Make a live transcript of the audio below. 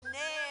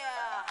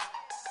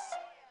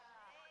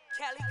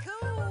Cali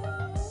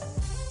cool.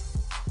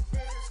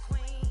 This is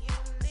Queen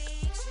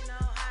Unique. She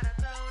know how to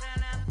throw down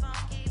that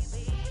funky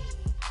beat.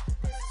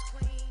 This is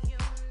Queen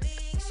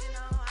Unique. She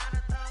know how to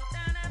throw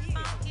down that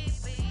funky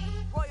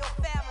beat. Royal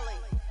family,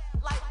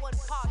 like one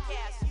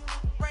podcast,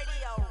 Unique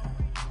Radio.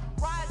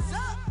 Rise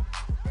up.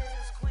 This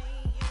is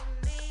Queen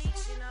Unique.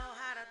 She know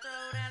how to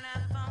throw down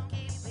that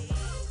funky beat.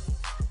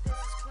 This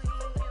is Queen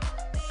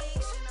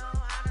Unique. She know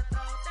how to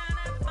throw down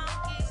that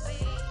funky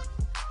beat.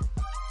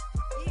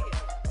 Yeah.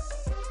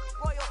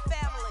 Royal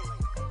family,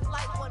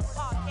 like one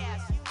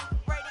podcast,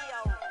 Unique Radio.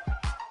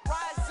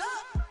 Rise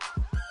up.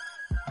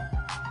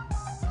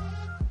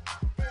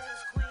 This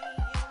is Queen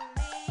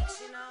Unique.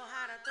 She know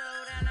how to throw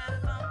down that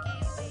funky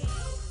beat.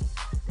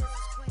 This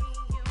is Queen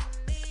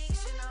Unique.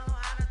 She know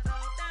how to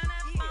throw down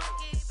that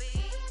funky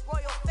beat.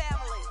 Royal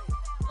family,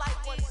 like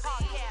one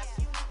podcast,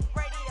 Unique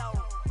Radio.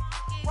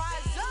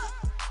 Rise up.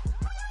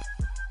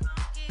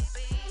 Funky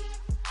beat.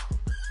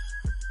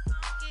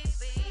 Funky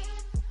beat.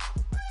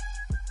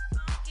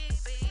 Funky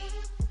beat.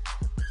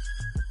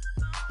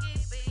 Funky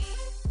beat.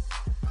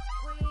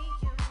 Queen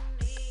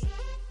Unique.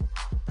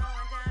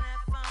 Throwing down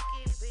that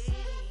funky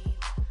beat.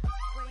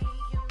 Queen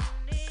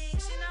Unique.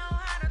 She know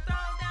how to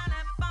throw down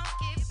that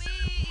funky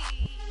beat.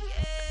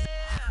 Yeah.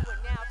 You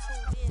are now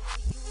tuned in to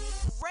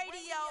Unique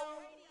Radio.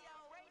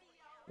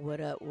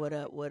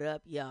 What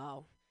up,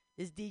 y'all?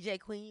 This is DJ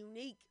Queen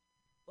Unique.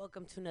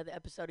 Welcome to another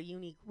episode of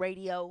Unique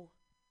Radio.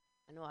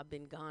 I know I've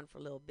been gone for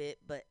a little bit,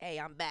 but hey,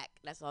 I'm back.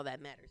 That's all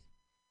that matters.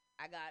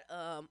 I got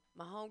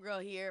my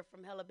homegirl here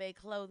from Hella Bay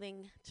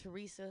Clothing,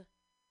 Teresa,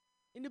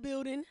 in the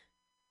building.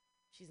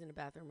 She's in the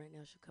bathroom right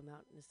now. She'll come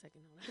out in a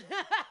second.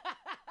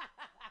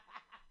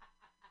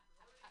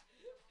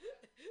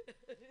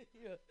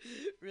 Yeah.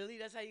 Really?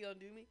 That's how you gonna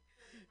do me?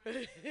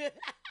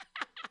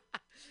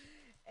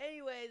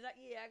 Anyways,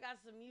 I got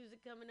some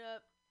music coming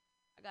up.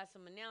 I got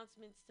some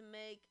announcements to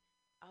make.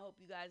 I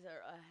hope you guys are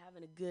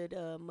having a good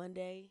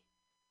Monday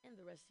and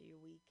the rest of your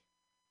week.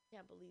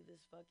 Can't believe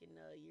this fucking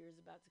year is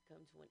about to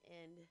come to an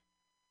end.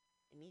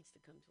 It needs to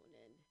come to an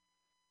end.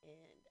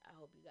 And I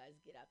hope you guys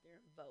get out there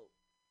and vote.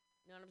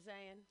 You know what I'm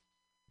saying?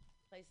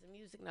 Play some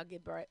music and I'll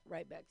get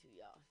right back to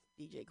y'all.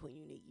 DJ Queen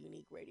Unique,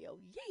 Unique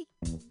Radio. Yay!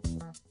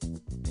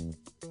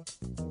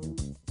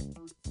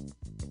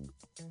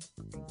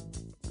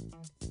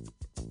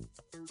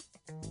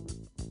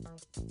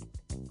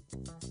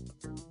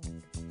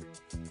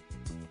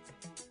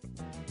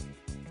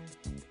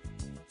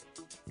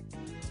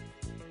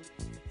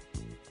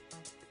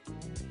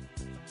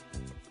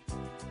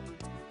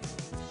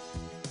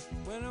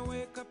 When I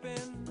wake up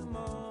in the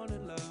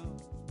morning,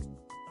 love,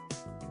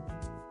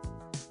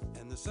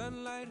 and the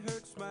sunlight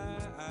hurts my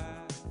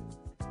eyes,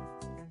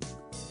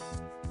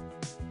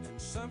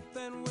 and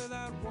something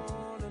without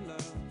warning,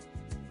 love,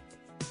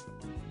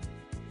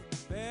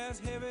 bears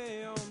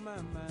heavy on my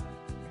mind.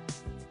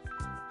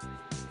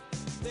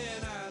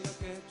 Then I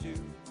look at you,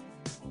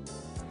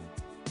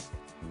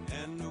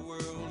 and the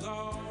world's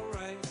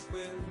alright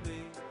with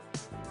me.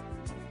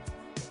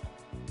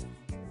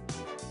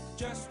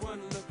 Just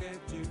one look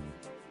at you,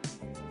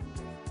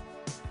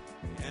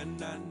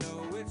 and I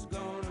know it's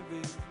gonna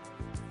be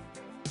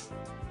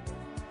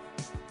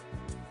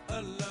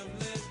a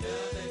lovely day.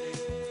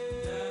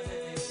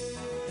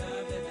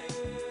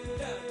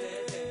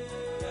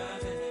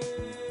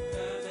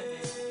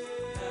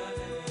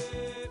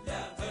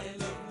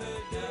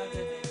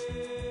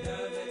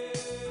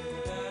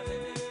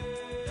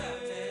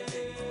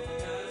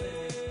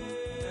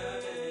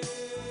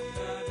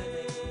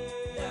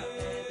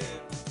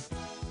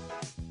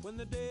 When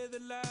the day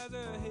that lies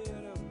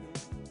ahead of me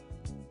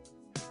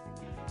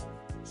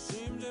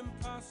seems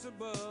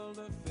impossible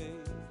to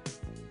face,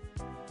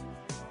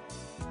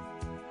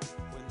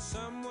 when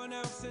someone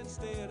else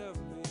instead of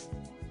me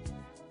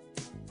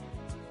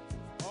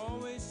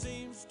always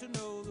seems to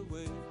know the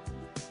way,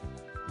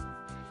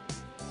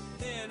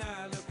 then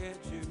I look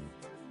at you,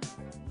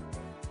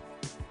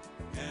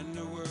 and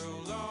the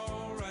world's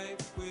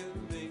alright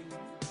with me.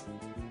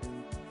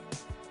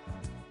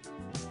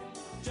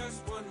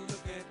 Just one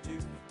look at you,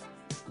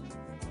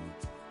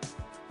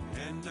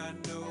 and I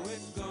know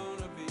it's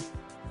gonna be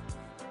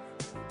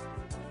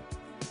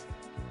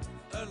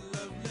a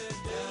lovely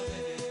day.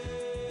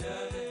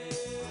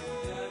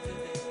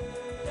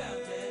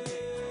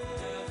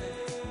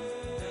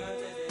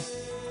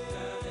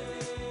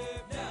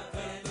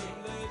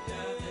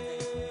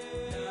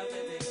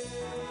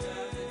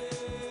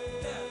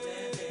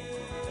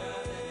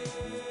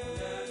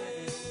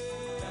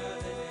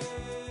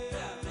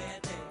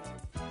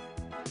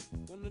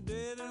 When the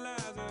day that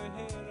lies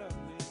ahead of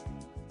me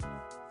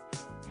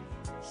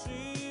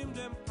seems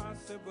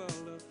impossible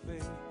to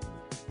face,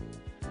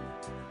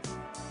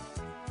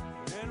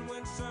 and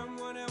when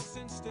someone else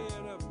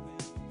instead of me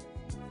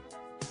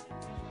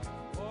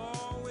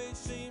always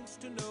seems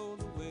to know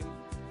the way,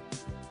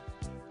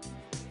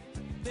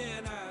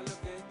 then I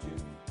look at you,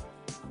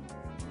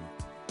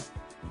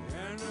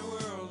 and the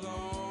world's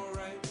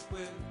alright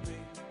with me.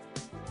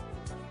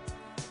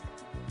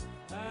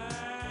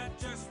 I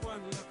just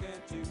one look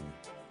at you,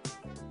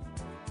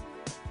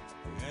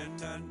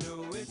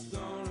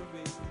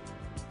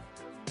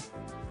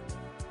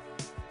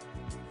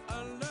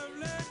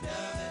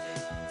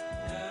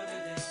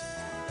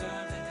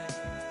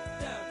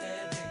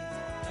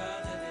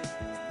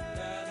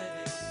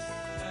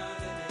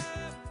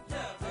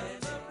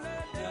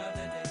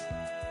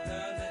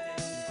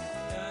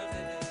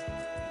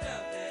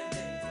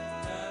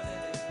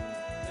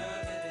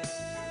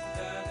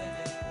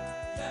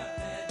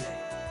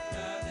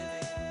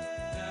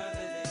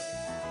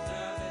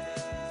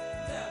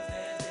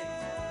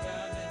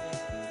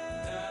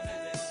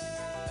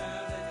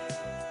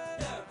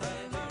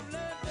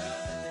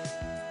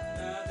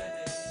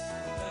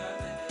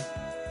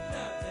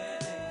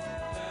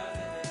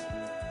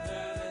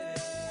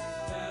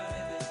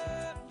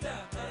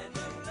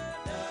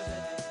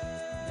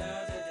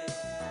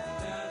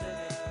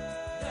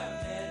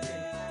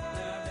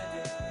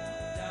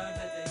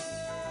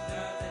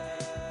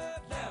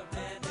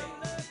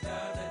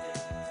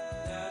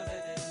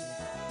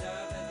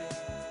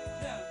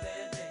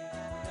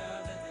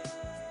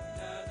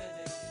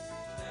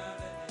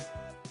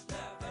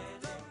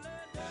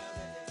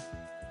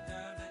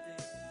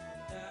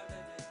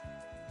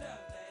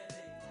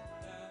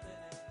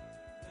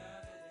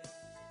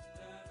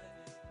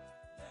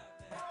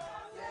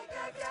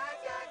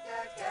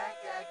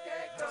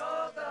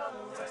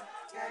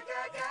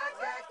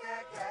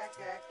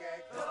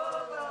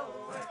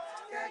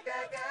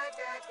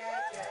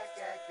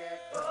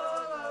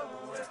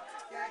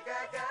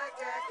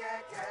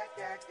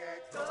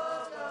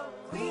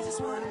 We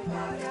just wanna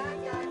party,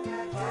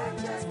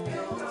 just for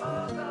you.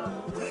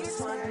 We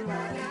just wanna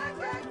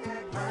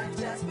party,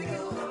 just for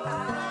you. I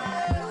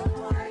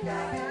wanna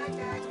die,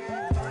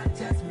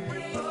 just for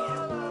you.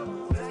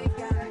 We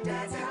gotta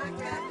dance,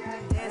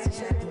 dance and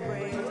shake the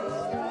breeze.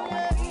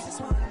 We just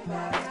wanna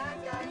party,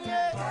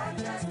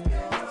 just for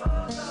you.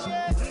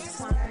 We just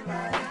wanna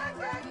party,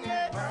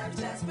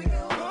 just for you.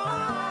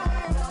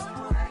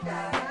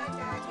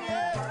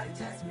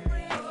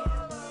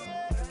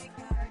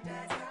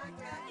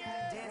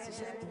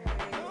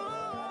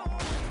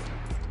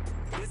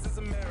 This is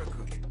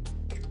America.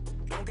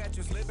 Don't catch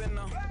you slipping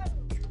now.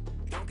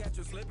 Don't catch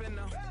you slipping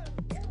now.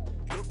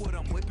 Look what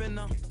I'm whipping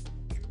now.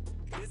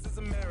 This is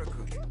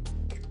America.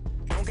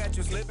 Don't catch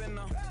you slipping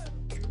now.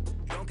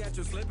 Don't catch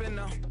you slipping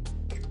now.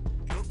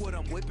 Look what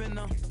I'm whipping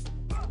now.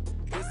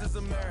 This is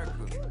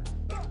America.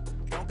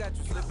 Don't catch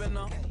you slipping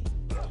now.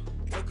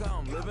 Look how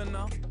I'm living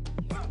now.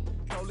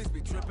 Police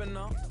be tripping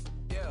now.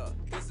 Yeah,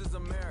 this is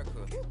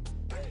America.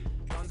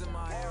 Guns in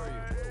my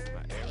area.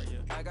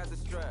 I got the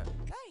strap.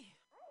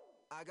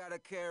 I gotta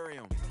carry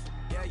 'em.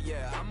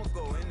 Yeah, I'ma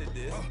go into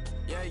this.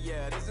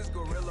 Yeah, this is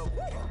gorilla.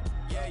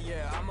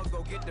 Yeah, I'ma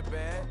go get the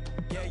bag.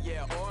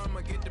 Yeah, or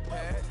I'ma get the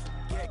pad.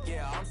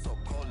 Yeah, I'm so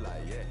cold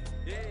like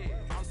yeah.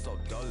 I'm so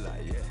dull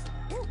like yeah.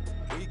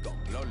 We gon'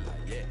 blow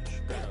like yeah.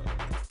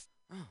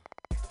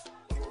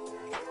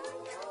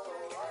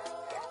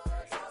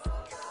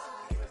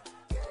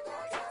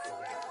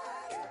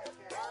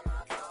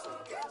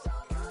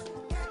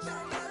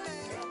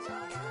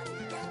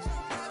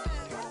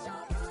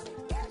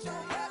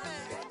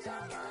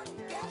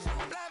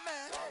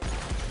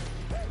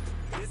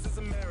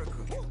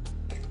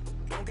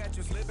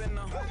 Slipping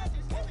now.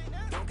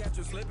 Don't catch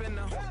you slipping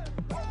now.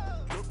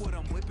 Look what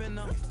I'm whipping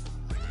now.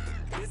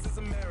 This is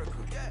America.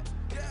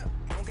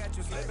 Don't catch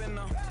you slipping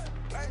now.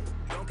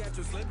 Don't catch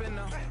you slipping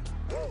now.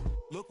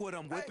 Look what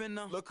I'm whipping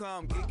now. Look how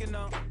I'm kicking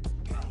now.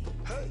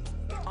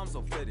 I'm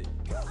so pretty.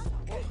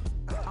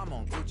 I'm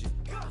on Gucci.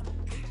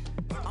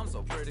 I'm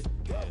so pretty.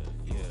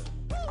 Yeah.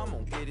 I'm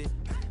gonna get it.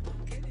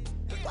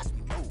 Watch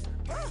me move.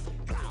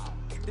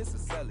 This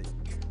is selling.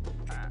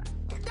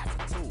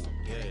 That's a tool.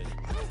 Yeah.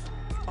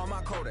 On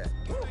my Kodak,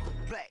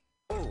 black,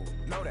 ooh,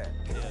 know that,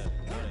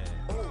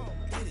 ooh,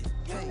 get it,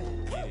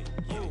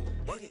 ooh,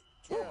 work it,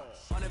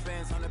 100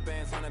 bands,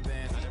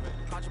 contraband,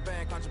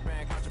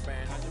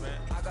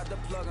 I got the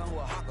plug on who a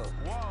hawker,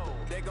 whoa,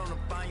 they gonna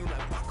find you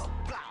like Waka,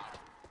 blah.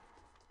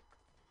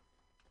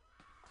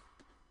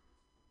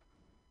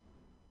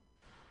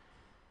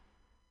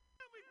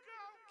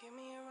 Give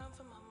me a run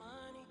for my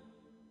money.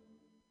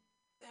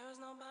 There is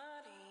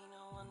nobody,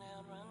 no one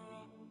that'll run me.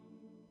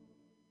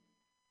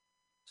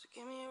 So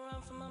give me a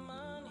run for my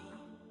money.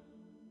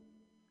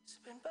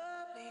 Sipping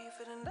bubbly,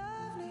 feeling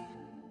lovely,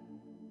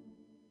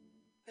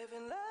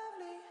 living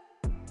lovely.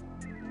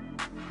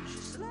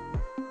 She's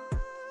lovely.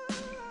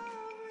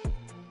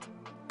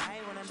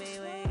 I wanna be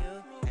with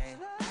you. Hey,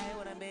 I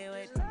wanna be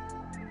with.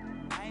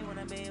 I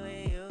wanna be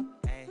with you.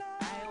 Hey,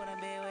 I wanna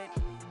be with.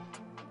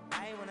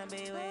 I wanna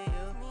be with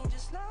you. Me,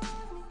 just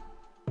love me.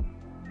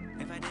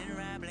 If I didn't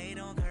ride blade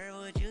on curve,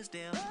 would you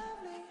still?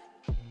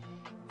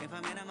 If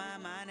I'm in my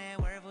mind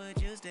at work,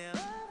 would you still?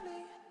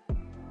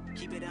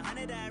 Keep it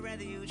 100, I'd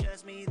rather you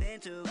trust me than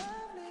to.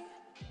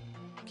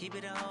 Keep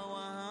it a whole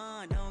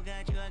 100, don't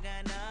got you, I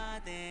got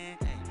nothing.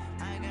 Hey,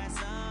 I got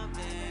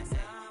something.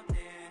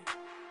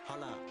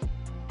 Hold up,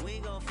 we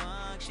gon'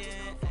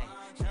 function. Hey,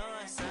 no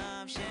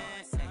assumption.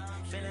 Hey,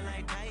 feeling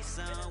like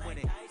Tyson with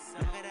it.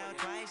 Knock it out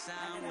twice,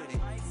 I'm with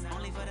it.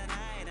 Only for the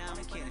night,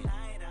 I'm kidding.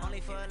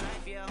 Only for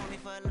life, yeah, only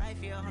for life,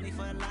 yeah, only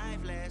for life,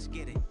 let's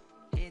get it.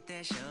 Hit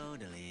that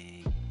shoulder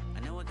lean. I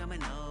know it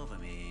coming over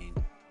me.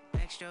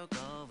 Backstroke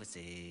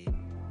overseas.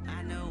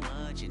 I know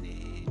what you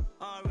need.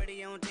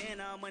 Already on 10,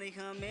 all money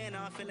come in.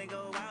 All feeling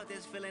go out,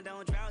 this feeling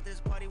don't drought. This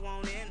party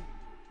won't end.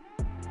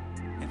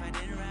 If I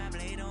didn't ride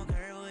blade on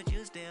curve, would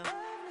you still?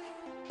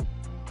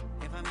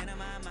 If I'm in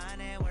my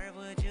mind at work,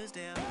 would you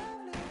still?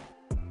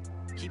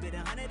 Keep it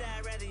 100,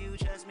 I'd rather you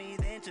trust me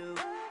than to.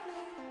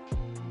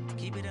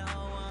 Keep it a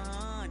whole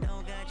 100,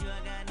 don't got you,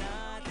 I got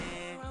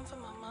nothing. Run for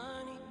my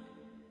money.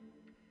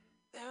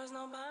 There is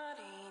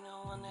nobody,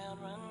 no one that'll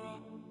run me.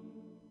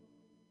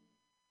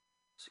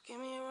 So give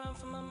me a run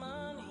for my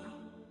money.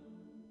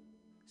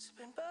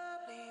 Sipping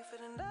bubbly,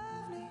 feeling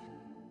lovely,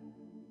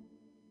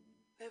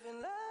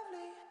 living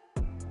lovely.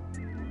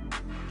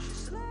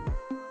 She's lovely.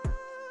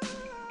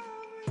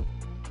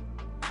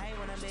 I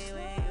wanna be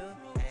with you.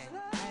 Hey,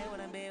 I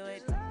wanna be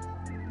with.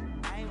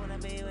 I wanna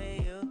be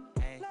with you.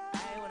 Hey,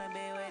 I wanna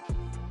be with.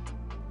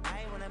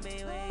 I wanna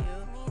be with you.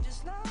 Me,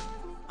 just love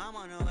me. I'm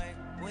on the way.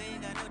 We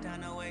ain't got no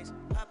time to waste.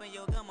 Popping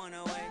your gum on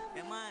the way.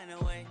 Am I in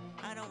the way?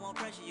 I don't want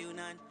pressure, you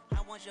none.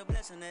 I want your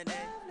blessing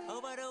today.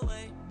 Oh, by the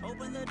way,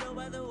 open the door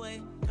by the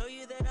way. Tell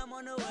you that I'm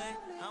on the way.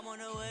 I'm on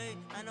the way.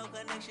 I know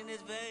connection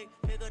is vague.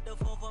 Pick up the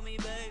phone for me,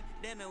 babe.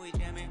 Damn it, we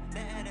jamming.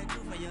 That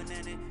attitude from your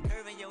nanny.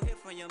 Curving your hip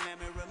from your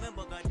mammy.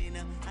 Remember,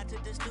 Gardena, I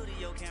took the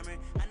studio camera.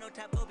 I know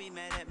Top go be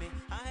mad at me.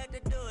 I had to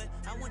do it.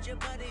 I want your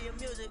body, your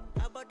music.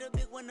 I bought the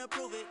big one to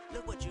prove it.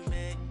 Look what you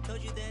made.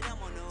 Told you that I'm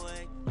on the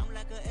way. I'm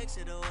like an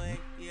exit away.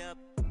 Yep.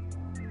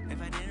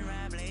 If I didn't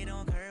ride blade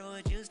on curve,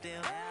 would you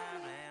still?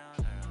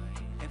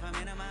 If I'm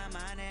in my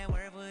mind at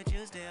work, would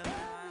you still?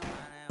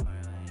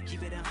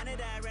 Keep it 100,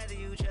 I'd rather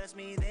you trust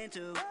me than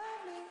to.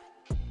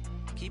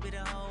 Keep it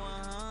a whole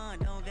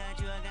 100, don't got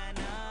you, I got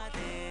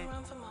nothing.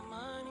 Run for my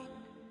money.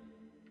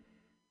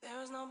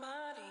 There is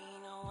nobody,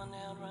 no one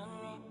that'll run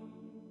me.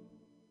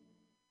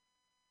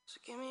 So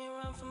give me a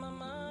run for my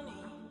money.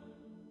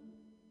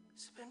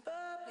 Sipping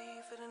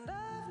bubbly, feeling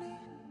lovely.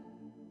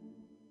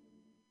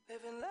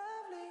 Living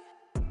lovely.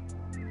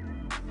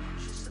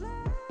 She's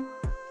lovely.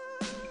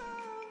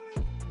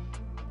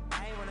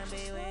 I wanna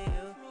be with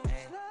you.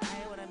 Ay,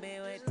 I wanna be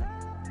with.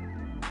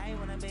 I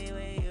wanna be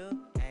with you.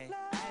 Ay,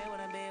 I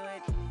wanna be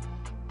with.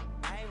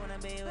 I wanna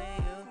be with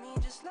you. Me,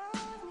 just love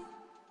me.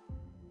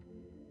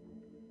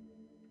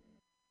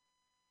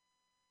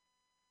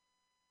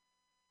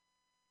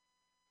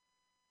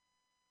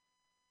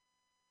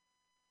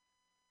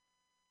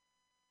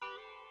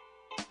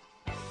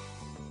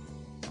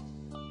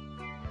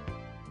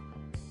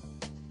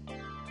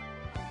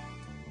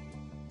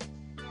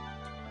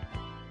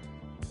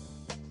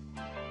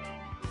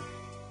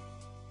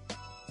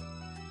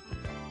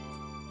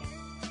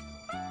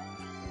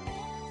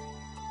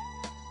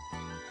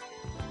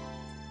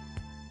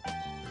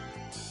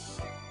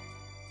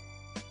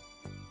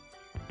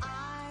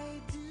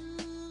 I do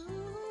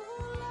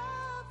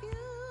love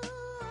you,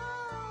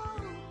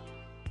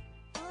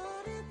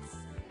 but it's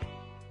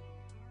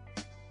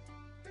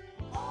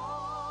alright,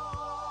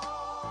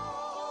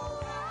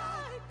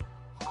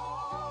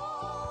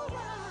 alright.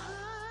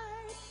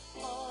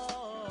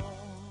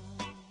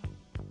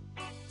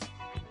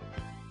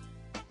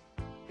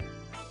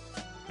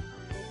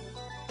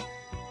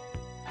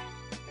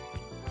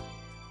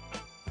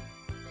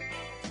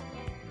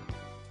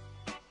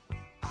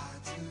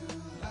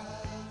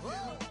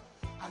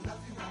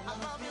 I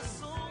love you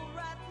so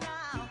right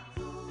now,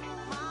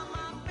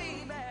 my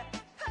baby.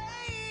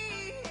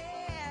 Hey,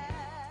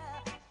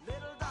 yeah,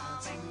 little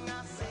darling, I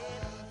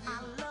said I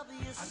love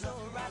you so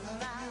right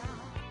now.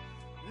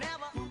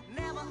 Never,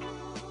 never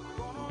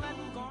gonna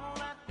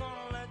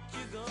let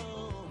you go.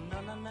 No,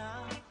 no, no.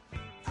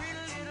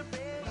 Pretty little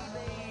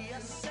baby, I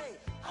say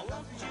I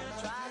want you to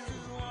try to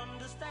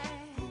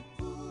understand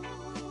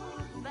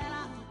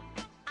that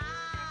I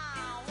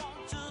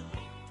want to.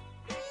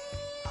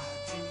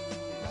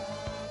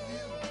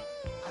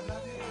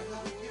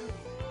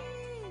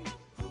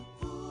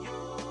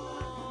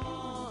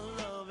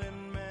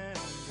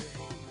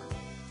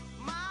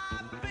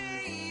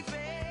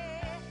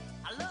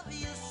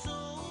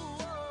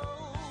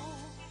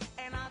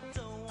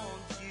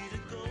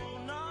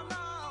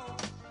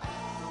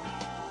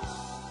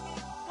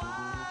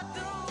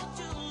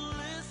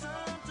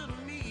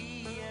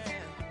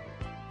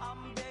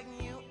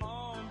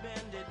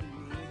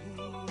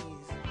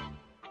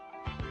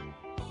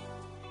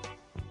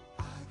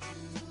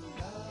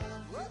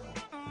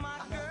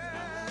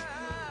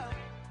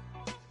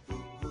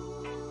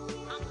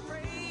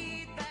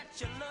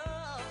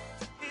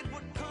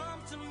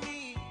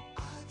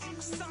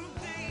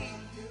 Someday,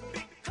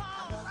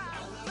 because I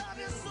love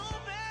you so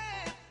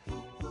bad,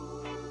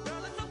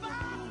 girl, it's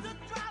about to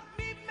drive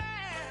me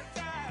mad.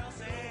 Girl,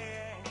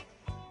 say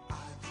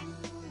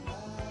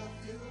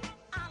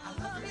I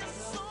love you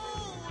so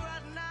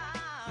right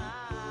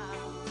now,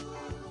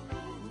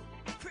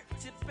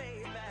 pretty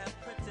baby,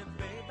 pretty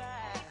baby.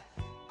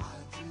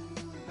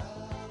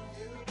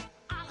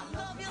 I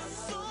love you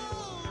so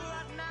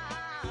right now.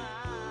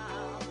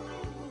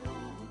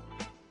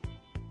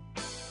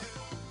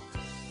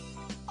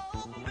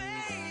 Oh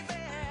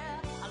baby,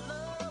 I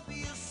love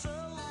you so,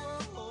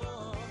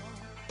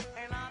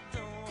 and I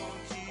don't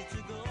want you to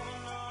go.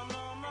 No,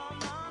 no, no,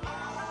 no, no.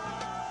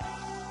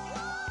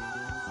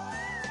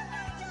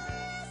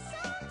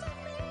 Listen to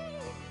me.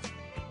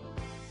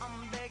 I'm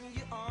begging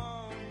you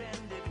on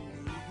bended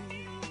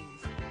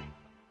knees.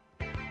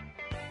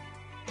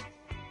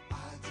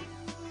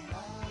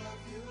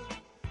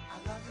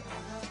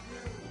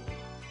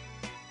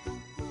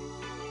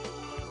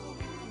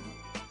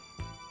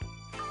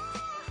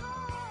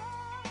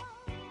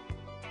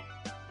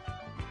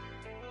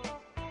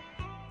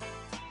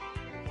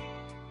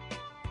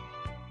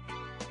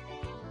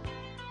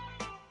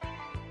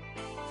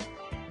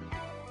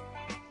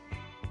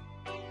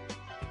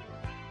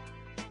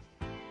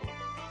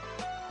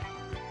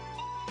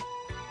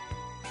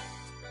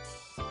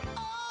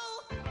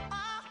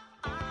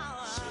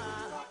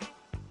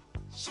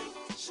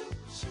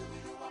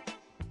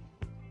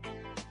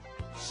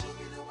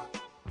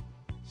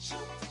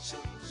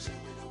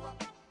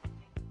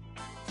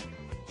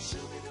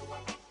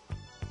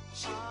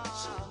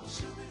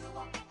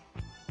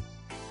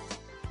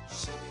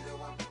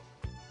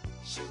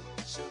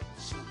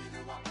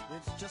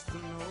 It's just an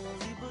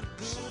oldie but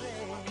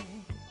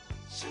goodie.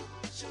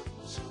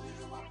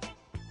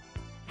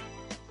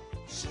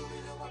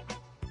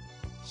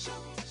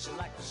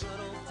 Like the good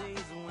old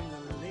days when the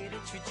lady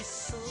treated you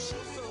so,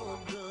 so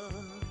good.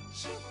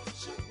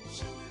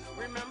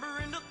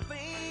 Remembering the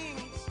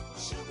things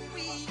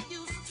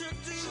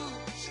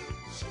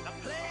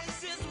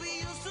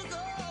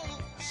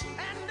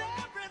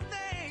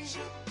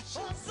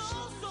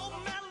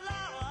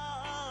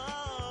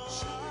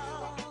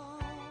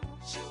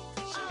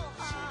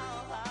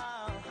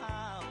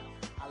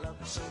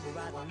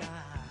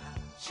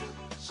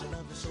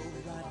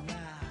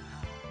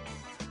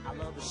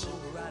so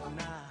right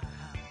now.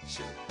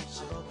 I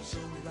love you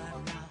so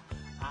right now.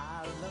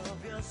 I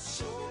love you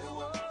so.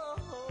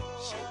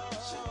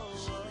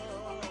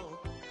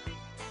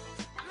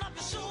 I love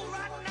you so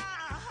right now.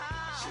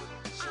 I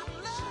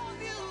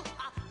love you.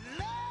 I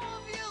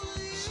love you.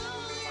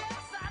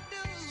 Yes, I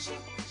do.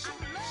 I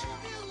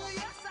love you.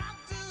 Yes, I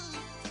do.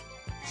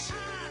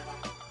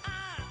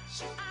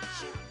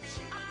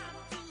 I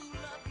do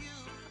love you.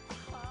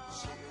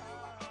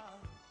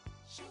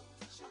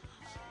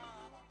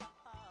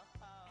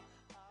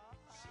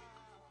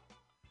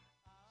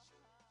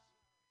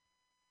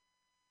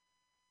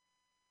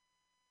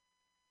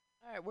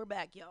 All right, we're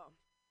back, y'all.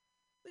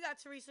 We got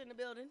Teresa in the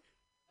building.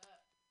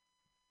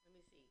 Let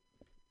me see.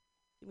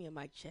 Give me a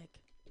mic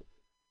check.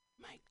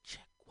 Mic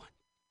check one.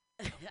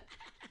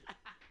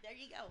 There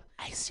you go.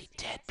 I see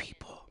dead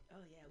people.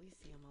 Oh yeah, we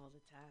see them all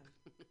the time.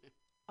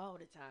 All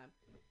the time.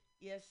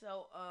 Yeah,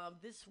 so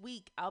this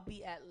week I'll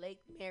be at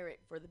Lake Merritt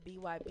for the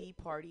BYB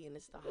party, and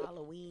it's the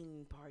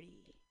Halloween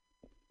party.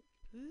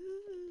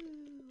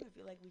 Ooh, I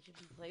feel like we should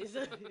be playing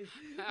some.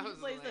 That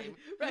was lame.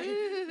 Right.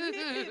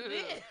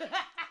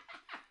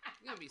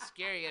 It's gonna be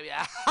scary.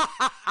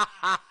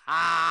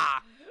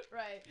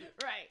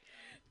 Right.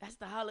 That's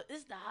the This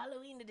is the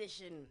Halloween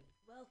edition.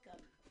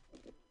 Welcome to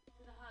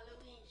the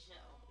Halloween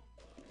show.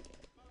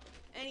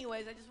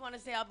 Anyways, I just want to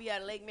say I'll be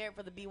at Lake Merritt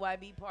for the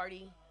BYB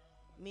party.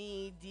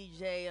 Me,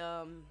 DJ,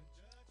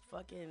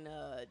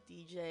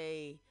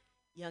 DJ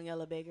Young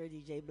Ella Baker,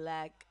 DJ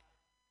Black,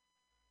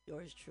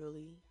 yours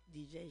truly,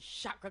 DJ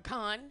Chakra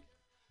Khan.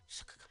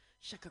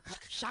 Chakra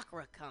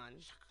Khan.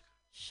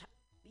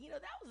 You know,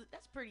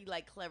 that's pretty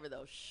like clever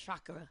though.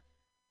 Chakra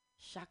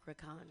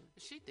Khan.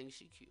 She thinks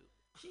she cute.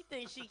 She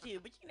thinks she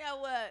cute, but you know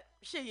what?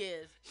 She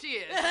is. She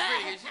is. She's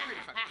pretty good. She's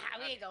pretty fucking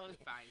good. We ain't gonna.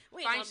 Fine.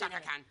 We ain't Fine, gonna Shaka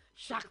be Khan.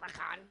 Chakra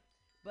Khan.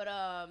 But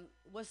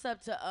what's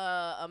up to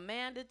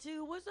Amanda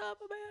too? What's up,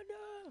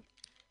 Amanda?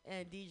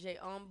 And DJ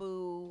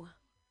Ombu.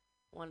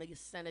 Want to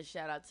send a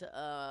shout out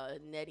to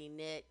Nettie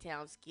Net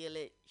Town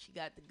Skillet. She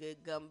got the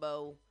good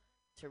gumbo.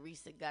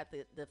 Teresa got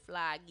the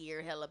fly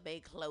gear, Hella Bay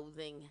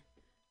clothing.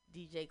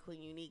 DJ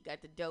Queen Unique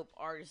got the dope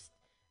artist,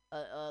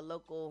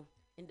 local,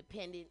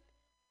 independent,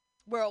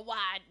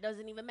 worldwide.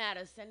 Doesn't even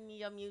matter. Send me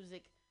your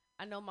music.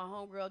 I know my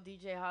homegirl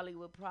DJ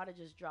Hollywood Prada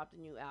just dropped a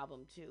new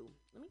album too.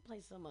 Let me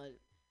play some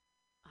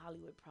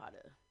Hollywood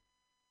Prada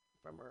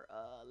from her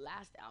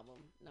last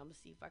album, and I'm gonna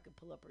see if I can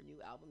pull up her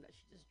new album that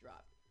she just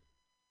dropped.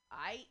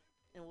 Aight,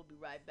 and we'll be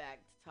right back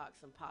to talk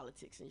some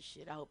politics and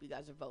shit. I hope you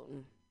guys are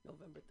voting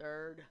November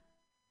 3rd.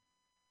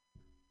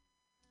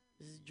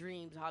 This is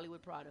Dreams,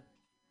 Hollywood Prada.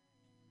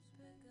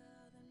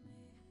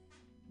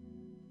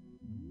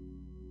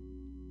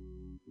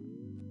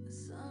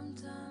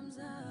 Sometimes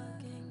I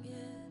can't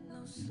get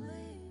no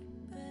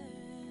sleep,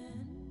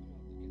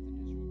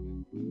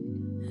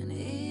 and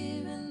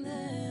even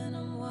then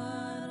I'm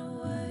wide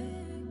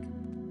awake.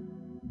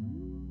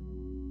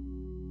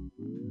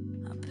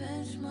 I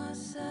pinch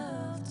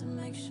myself to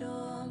make sure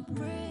I'm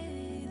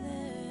breathing.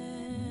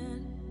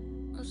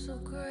 I'm so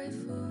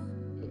grateful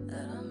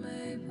that I'm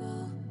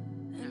able,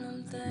 and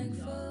I'm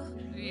thankful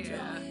to be here.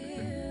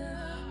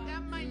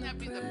 That might not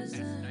be the best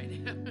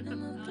idea.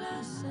 And my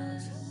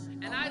blessings.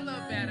 And I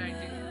love bad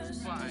ideas,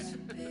 but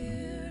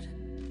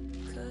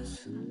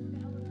Cause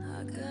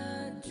I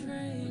got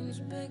dreams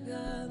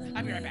bigger than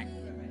I'll be right back.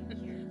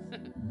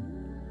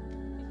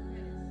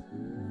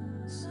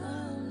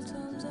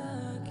 Sometimes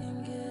I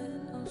can get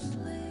no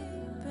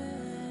sleep,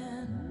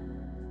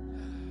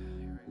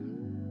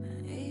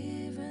 and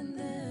even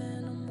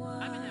then I'm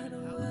I've been wide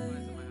having housewives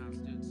awake. in my house,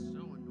 dude. It's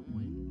so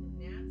annoying.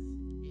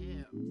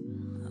 Yeah.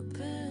 I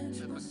pinch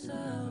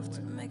myself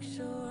to make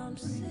sure I'm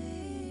seeing.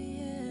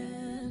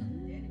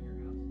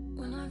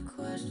 When I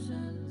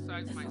question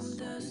Besides if my I'm soul.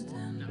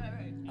 destined,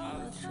 all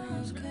the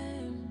trials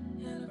came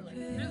and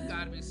appeared.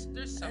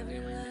 There's something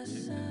in my kitchen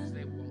because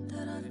they won't.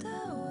 That I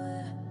dealt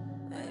with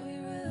made me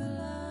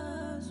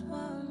realize why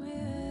I'm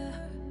here.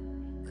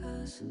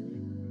 Cause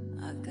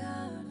I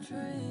got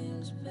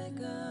dreams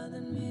bigger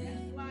than me.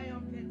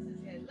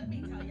 Let me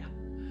tell ya.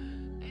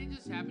 And it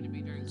just happened to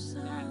be during that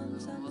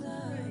Sometimes little I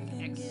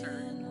can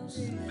excerpt get no about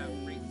sleep,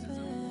 racism.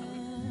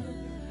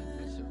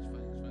 That shit was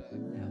funny as fuck.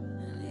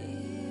 and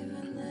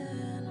even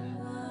then I'm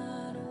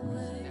wide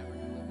awake.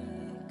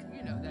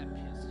 You know, that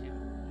pissed him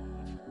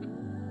off.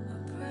 I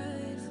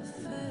prayed for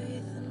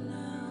faith and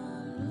now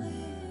I'm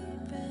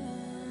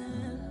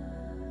leaping.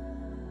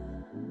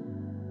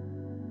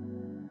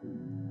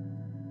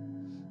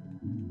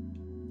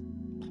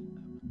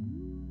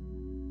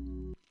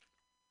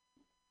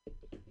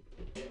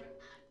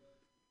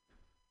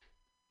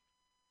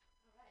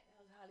 That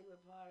was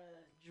Hollywood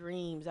Prada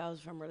Dreams. That was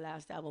from her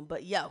last album.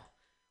 But yo,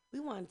 we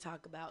want to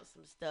talk about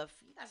some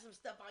stuff. You got some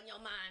stuff on your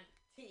mind,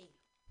 T.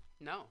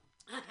 No.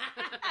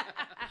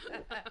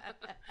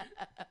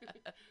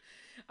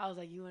 I was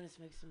like, you want to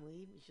smoke some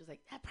weed? And she was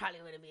like, that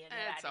probably wouldn't be a good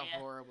That's idea. a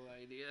horrible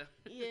idea.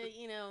 Yeah,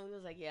 you know, it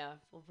was like, yeah,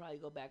 we'll probably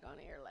go back on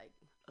air like,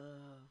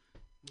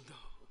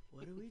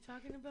 what are we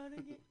talking about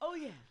again? Oh,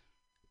 yeah.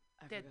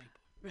 I Dead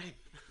forgot. Right.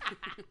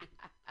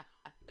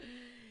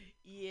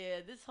 Yeah,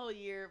 this whole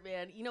year,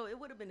 man. You know, it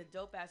would have been a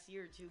dope ass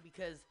year too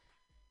because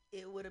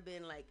it would have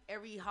been like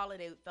every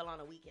holiday fell on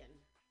a weekend.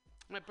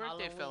 My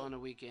birthday fell on Halloween. a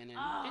weekend, and it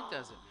Oh,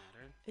 doesn't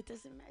matter. it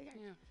doesn't matter.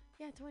 Yeah.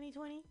 Yeah,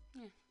 2020.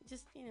 Yeah.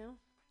 Just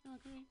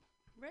Okay.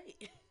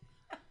 right,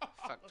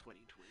 Fuck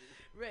 2020.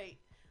 right.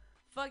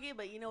 Fuck it,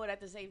 but you know what? At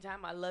the same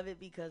time, I love it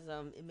because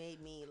it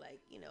made me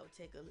like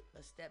take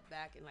a step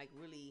back and like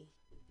really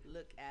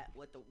look at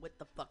what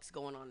the fuck's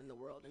going on in the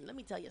world. And let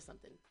me tell you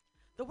something,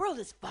 the world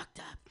is fucked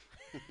up,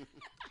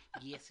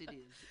 Yes, it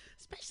is.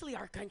 especially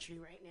our country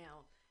right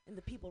now and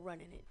the people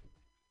running it.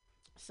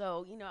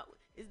 So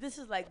this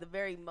is like the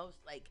very most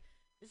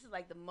this is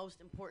like the most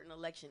important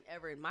election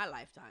ever in my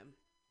lifetime.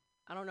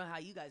 I don't know how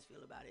you guys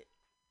feel about it,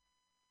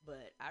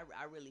 but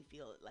I really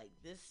feel it. Like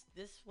this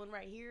one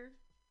right here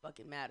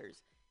fucking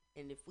matters.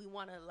 And if we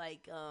want to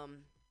like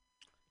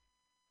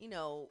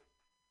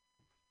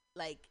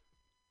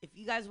if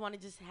you guys want to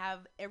just have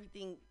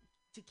everything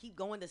to keep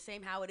going the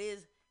same how it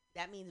is,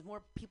 that means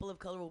more people of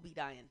color will be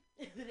dying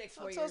the next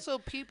 4 It's years. also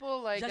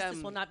people like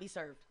Justice will not be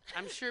served.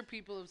 I'm sure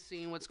people have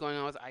seen what's going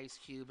on with Ice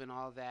Cube and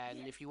all that,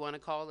 and if you want to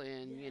call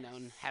in,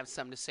 and have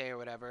something to say or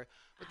whatever.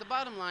 But the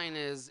bottom line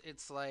is,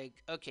 it's like,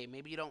 okay,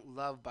 maybe you don't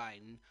love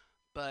Biden,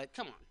 but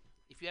come on.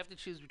 If you have to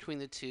choose between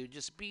the two,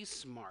 just be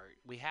smart.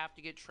 We have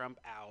to get Trump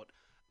out.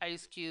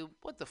 Ice Cube,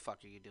 what the fuck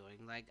are you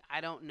doing? Like,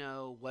 I don't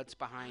know what's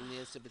behind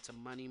this, if it's a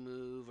money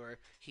move or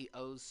he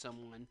owes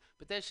someone,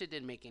 but that shit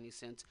didn't make any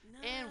sense.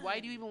 And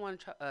why do you even want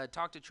to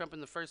talk to Trump in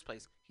the first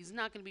place? He's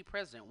not going to be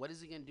president. What is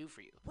he going to do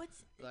for you?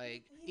 What's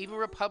Like, even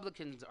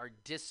Republicans are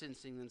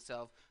distancing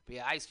themselves. But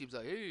yeah, Ice Cube's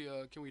like, hey,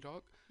 can we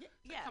talk? Yeah,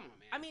 Like, come on,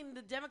 man. I mean,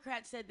 the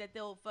Democrats said that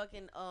they'll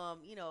fucking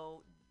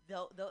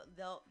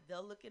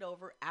they'll look it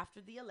over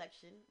after the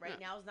election. Right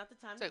now is not the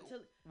time It's like,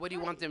 to. what do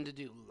you want them to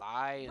do?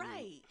 Lie and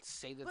Right.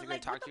 say that But they're like, going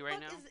to talk what to you the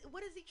right fuck now?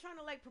 what is he trying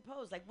to like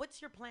propose? Like,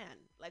 what's your plan?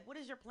 Like, what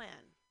is your plan?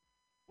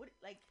 What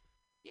like?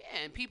 Yeah,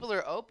 and people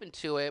are open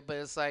to it, but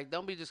it's like,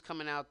 don't be just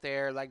coming out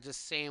there, like,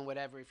 just saying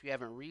whatever if you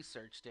haven't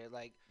researched it.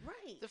 Like,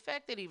 Right. the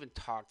fact that he even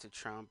talked to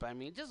Trump, I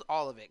mean, just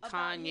all of it. About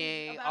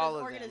Kanye, about all his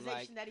of organization them.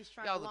 Like, that he's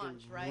trying y'all to looking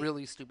launch, right?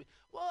 really stupid.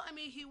 Well, I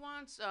mean, he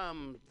wants, I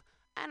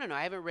don't know,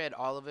 I haven't read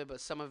all of it,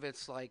 but some of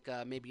it's like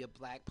maybe a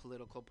black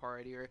political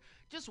party or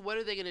just what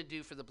are they going to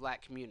do for the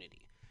black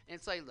community? And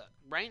it's like, look,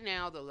 right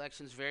now the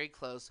election's very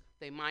close.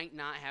 They might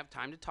not have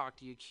time to talk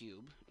to you,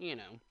 Cube.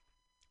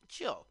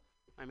 Chill.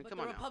 I mean, But come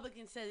the on now.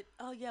 Republicans said,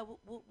 "Oh yeah,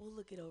 we'll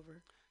look it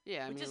over."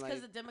 Yeah, I But mean, just like,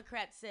 because the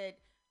Democrats said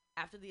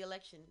after the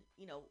election,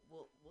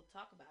 we'll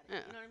talk about it.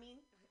 Yeah. You know what I mean?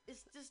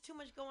 It's just too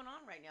much going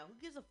on right now. Who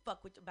gives a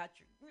fuck about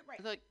your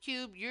right? Look,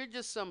 Cube, you're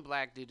just some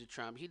black dude to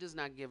Trump. He does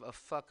not give a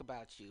fuck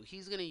about you.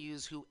 He's going to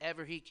use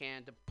whoever he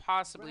can to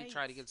possibly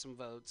try to Right. get some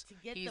votes. To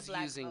get He's the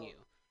black using vote. you.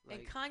 Like,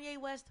 And Kanye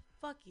West,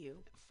 fuck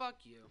you.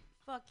 fuck you.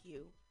 Fuck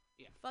you.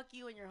 Yeah. Fuck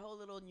you and your whole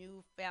little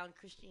newfound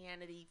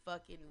Christianity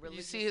fucking Did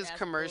religious. you see his ass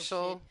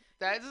commercial? bullshit.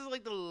 That is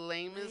like the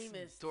lamest,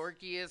 Lamest.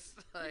 dorkiest.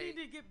 We need Like,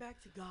 to get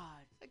back to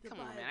God. like, The come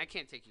on, man. Bible. I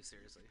can't take you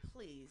seriously.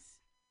 Please.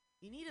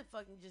 You need to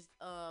fucking just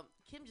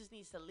Kim just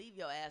needs to leave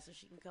your ass so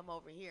she can come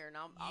over here and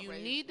I'll You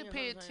raise, need to know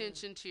pay what I'm saying?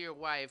 attention to your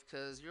wife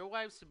because your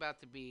wife's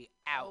about to be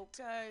out.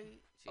 Okay.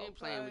 She ain't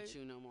playing with okay.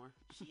 you no more.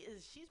 She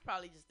is. She's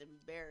probably just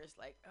embarrassed.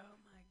 Like, oh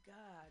my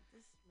god,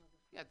 this motherfucker.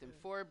 You got them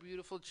 4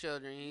 beautiful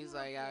children. He's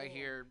like out Beautiful.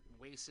 here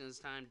wasting his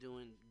time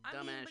doing I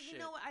mean, dumbass but shit. you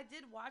know what? I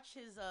did watch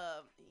his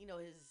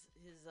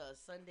his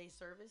Sunday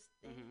service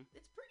thing. Mhm.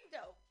 It's pretty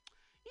dope.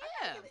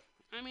 Yeah. dig it.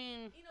 I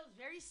mean, It's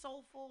very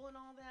soulful and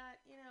all that.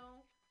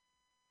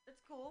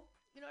 It's cool.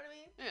 You know what I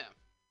mean? yeah.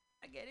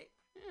 I get it.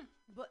 Yeah.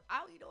 But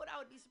you know what? I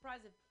would be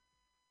surprised if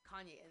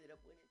Kanye ended up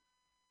winning.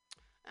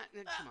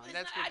 Come on, It's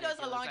that's not- I know it's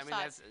a ridiculous. long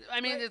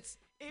I mean, shot, but it's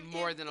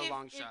more than a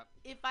long if, shot.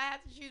 If I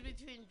had to choose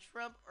between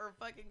Trump or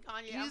fucking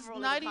Kanye, I'm He's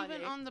rolling not with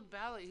even Kanye. on the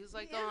ballot. He's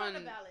like He is on the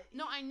ballot.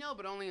 No, I know,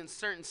 but only in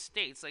certain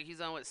states. Like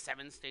he's on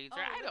 7 states, or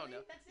Oh, I don't really?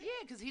 know. That's it? Yeah,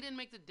 because he didn't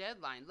make the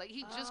deadline. Like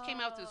he just came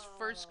out with his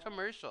first Oh.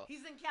 commercial.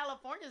 He's in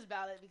California's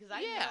ballot because I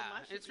Yeah, know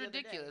my shit it's the other day.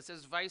 ridiculous.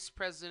 As vice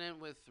president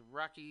with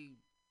Rocky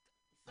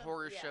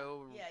Horror yeah,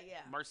 Show,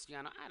 Yeah.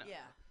 Marciano. I don't Yeah.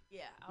 know.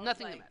 Yeah. I was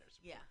Nothing that like, matters.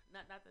 Yeah.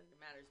 Nothing that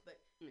matters. But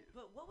Yeah.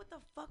 but what the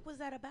fuck was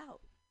that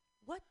about?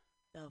 What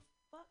the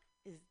fuck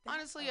is that?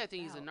 Honestly, I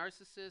think he's a about?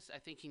 narcissist. I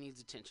think he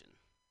needs attention.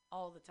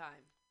 All the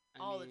time. I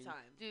All the mean,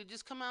 time. Dude,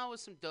 just come out with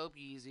some dope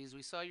Yeezys.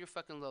 We saw your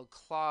fucking little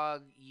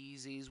clog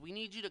Yeezys. We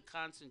need you to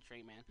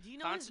concentrate, man. Do you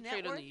know his net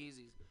concentrate on worth? the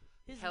Yeezys.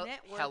 His Hell-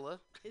 net worth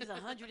hella. is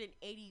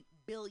 180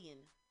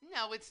 billion.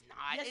 No, it's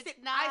not. Yes, it's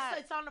I not. saw,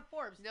 it's on the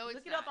Forbes. No, look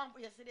it's it up not.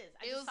 on. Yes, it is.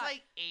 I It just was saw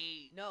like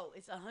 8. No,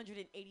 it's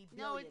 180 billion.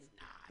 No, it's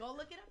not. Go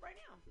look it up right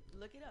now.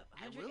 Look it up.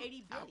 I will.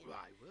 180 billion.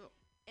 I will.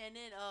 And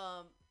then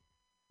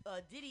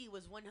Diddy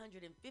was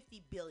 150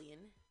 billion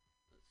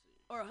Let's see.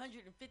 or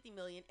 150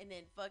 million, and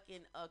then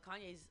fucking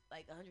Kanye's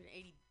like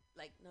 180.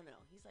 Like no,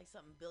 he's like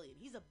something billion.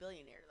 He's a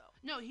billionaire though.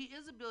 No, he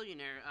is a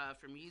billionaire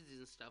from Yeezys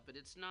and stuff, but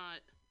it's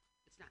not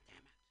that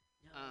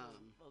much.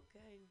 No,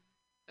 okay.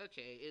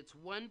 Okay, it's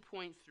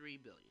 1.3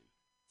 billion,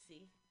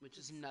 See, which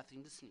is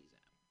nothing to sneeze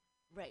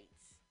at. right.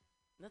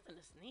 Nothing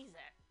to sneeze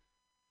at.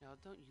 No,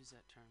 don't use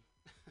that term.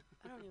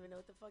 I don't even know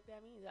what the fuck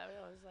that means. I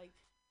know it's like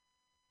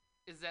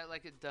Is that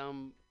like a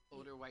dumb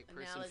older white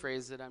person Analogy.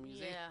 phrase that I'm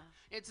using? yeah.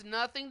 It's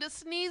nothing to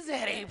sneeze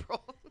at,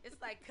 April. It's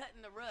like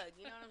cutting the rug.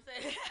 You know what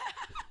I'm saying?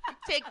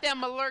 Take that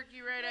malarkey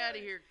right out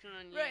of here,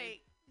 Kanye. Right.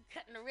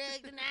 Cutting the rug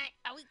tonight.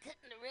 Are we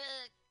cutting the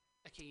rug?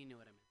 Okay, you know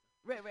what I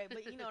meant. Right.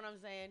 But you know what I'm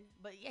saying.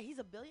 But yeah, he's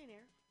a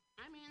billionaire.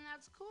 I mean,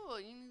 that's cool.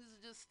 He needs to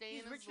just stay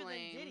He's in his richer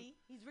lane. than Diddy.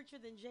 He's richer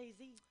than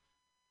Jay-Z.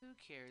 Who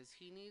cares?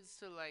 He needs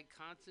to like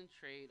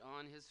concentrate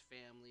on his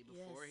family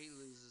before he Yes.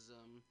 loses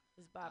them.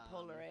 His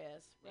bipolar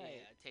ass.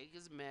 Right. Yeah, take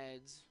his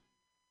meds.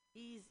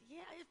 He's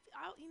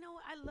you know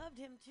what? I loved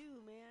him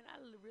too, man. I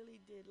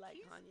really did like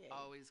He's Kanye.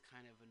 always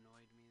kind of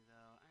annoyed me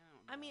though. I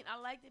don't know. I mean, I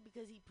liked it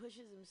because he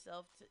pushes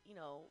himself to,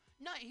 no,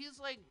 he's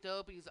like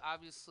dope. He's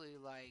obviously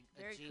like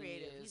very a genius.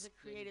 creative. He's a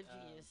creative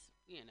and, genius.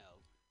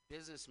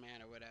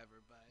 Businessman or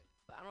whatever.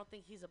 But I don't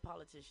think he's a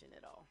politician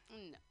at all. No,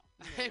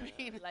 No, I no, no.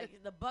 mean,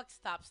 like the buck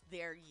stops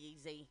there,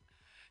 Yeezy.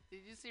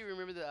 did you see?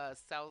 Remember the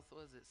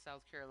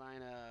South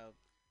Carolina?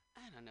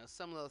 I don't know,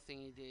 some little thing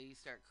he did. He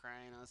started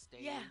crying on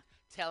stage, Yeah.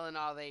 telling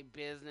all they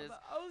business.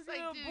 I was It's like,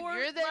 gonna dude, abort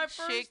you're my that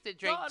chick first that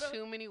drank daughter.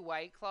 too many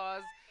White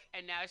Claws,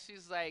 and now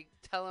she's like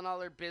telling all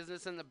her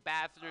business in the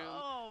bathroom.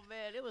 Oh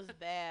man, it was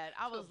bad.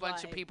 I to was a bunch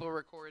like, of people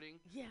recording.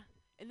 Yeah,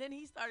 and then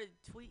he started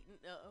tweeting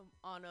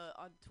on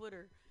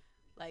Twitter,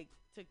 like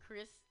to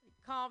Chris,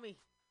 call me.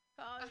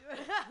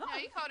 No,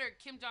 he called her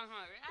Kim Jong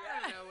Un.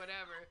 I don't know,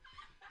 whatever.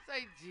 It's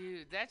like,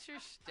 dude, that's your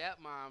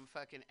stepmom,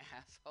 fucking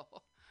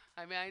asshole.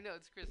 I mean, I know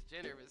it's Kris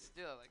Jenner, but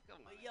still, like, come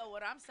on. But yo,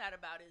 what I'm sad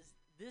about is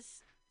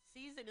this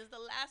season is the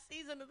last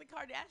season of the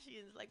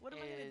Kardashians. Like, what am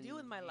I gonna do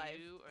with my life?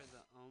 You are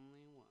the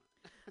only one.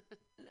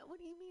 No, what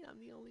do you mean I'm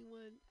the only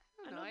one?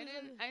 I there's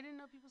didn't. I didn't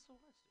know people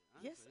still watched it.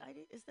 Yes, honestly. I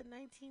did. It's the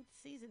 19th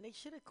season. They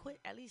should have quit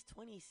at least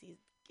 20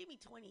 seasons. Give me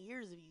 20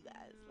 years of you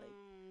guys. Like,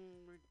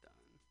 we're done.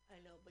 I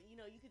know, but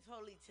you can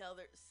totally tell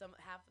that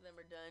half of them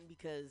are done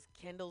because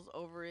Kendall's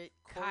over it,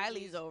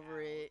 Courtney's Kylie's over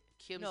out. it.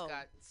 Kim's No.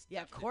 got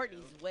Yeah, stuff to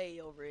Courtney's do. way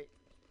over it.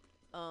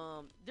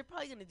 They're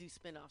probably gonna do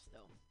spinoffs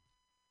though.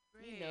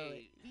 You know it.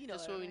 Great. You know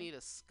That's it, when we right? need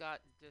a Scott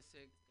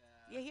Disick.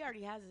 Yeah, he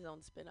already has his own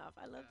spinoff.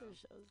 I love Yeah. their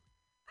shows.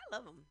 I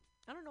love them.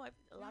 I don't know if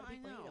a lot of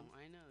people hate them.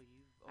 I know.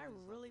 You've I always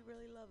loved really, them.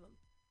 really love them.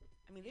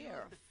 I mean, they Yeah.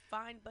 are a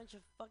fine bunch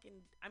of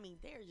fucking. I mean,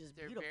 they're just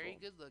They're beautiful. very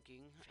good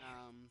looking.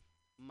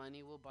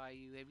 Money will buy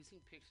you. Have you seen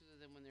pictures of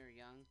them when they were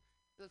young?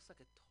 It looks like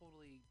a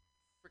totally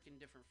freaking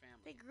different family.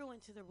 They grew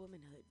into their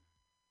womanhood.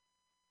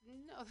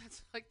 No,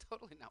 that's like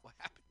totally not what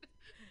happened.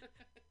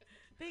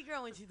 They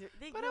grow into their.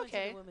 They But grew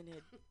okay. into their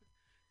womanhood.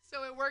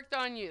 So it worked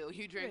on you.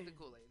 You drank the Right.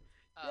 Kool-Aid.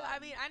 Yeah, I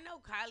mean, I know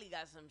Kylie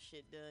got some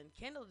shit done.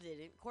 Kendall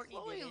didn't. Courtney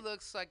Chloe didn't.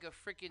 looks like a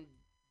freaking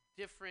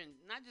different,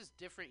 not just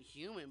different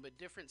human, but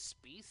different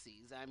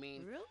species. I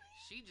mean, Really?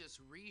 she just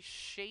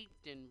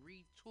reshaped and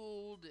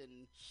retooled,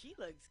 and She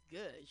looks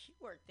good. She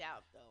worked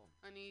out though.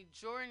 I mean,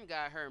 Jordan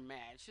got her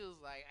mad. She was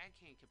like, I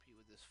can't compete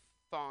with this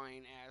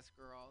fine ass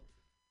girl.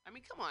 I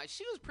mean, come on,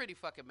 she was pretty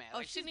fucking mad. Oh,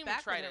 Like, she she's didn't even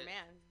back try with to. her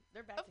man.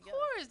 They're back Of together.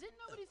 course, didn't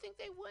nobody think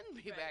they wouldn't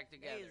be Right. back They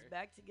together? is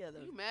back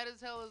together. You mad as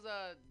hell as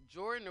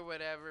Jordan or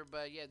whatever,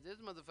 but yeah, this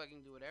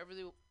motherfucking do whatever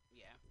they.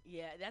 Yeah.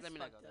 Yeah, that's Let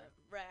me not fucked go there. up.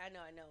 Right, I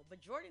know. But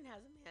Jordan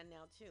has a man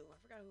now too. I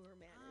forgot who her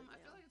man is. I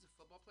now. feel like it's a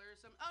football player or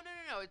something. Oh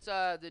no, it's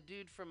the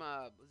dude from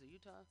was it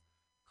Utah?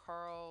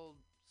 Carl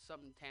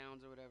something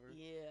Towns or whatever.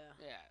 Yeah.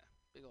 Yeah,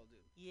 big old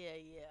dude. Yeah.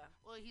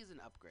 Well, he's an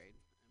upgrade.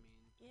 I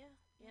mean,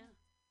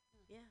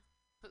 Yeah.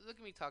 look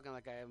at me talking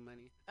like I have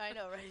money. I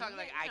know, right? Talking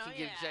like I can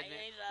give judgment.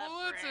 he's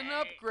Well, it's an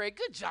upgrade.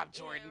 Good job,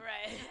 Jordan. Yeah,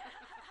 right.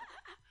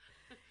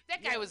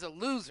 That guy Yeah. was a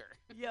loser.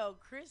 Yo,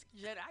 Kris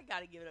Jenner. I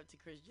gotta give it up to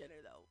Kris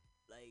Jenner though.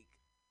 Like,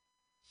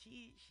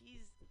 she's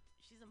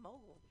a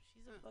mogul.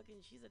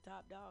 She's a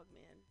top dog,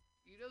 man.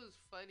 You know what's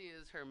funny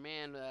is her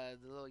man, the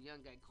little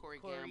young guy, Corey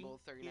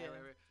Gamble, 39, yeah.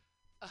 whatever.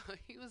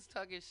 He was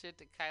talking shit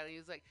to Kylie. He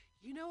was like,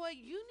 you know what?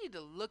 You need to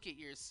look at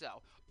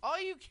yourself. All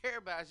you care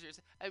about is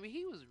yourself. I mean,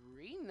 he was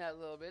reading that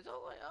little bit. I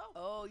was like, oh.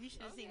 Oh, you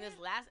should have seen this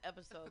last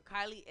episode.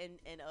 Kylie and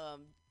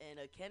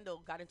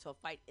Kendall got into a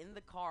fight in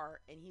the car,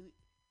 and he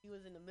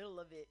was in the middle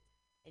of it,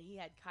 and he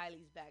had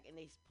Kylie's back, and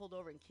they pulled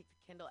over and kicked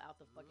Kendall out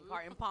the fucking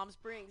car in Palm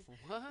Springs.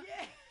 What?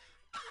 Yeah.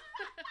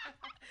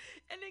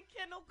 And then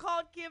Kendall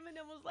called Kim and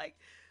then was like,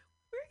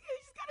 we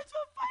just got into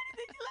a fight,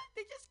 and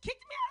they just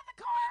kicked me out of the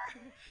car.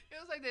 It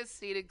was like that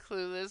scene in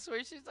Clueless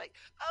where she's like,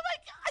 oh my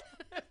God.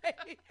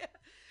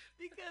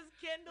 Because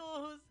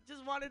Kendall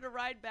just wanted to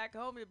ride back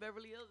home to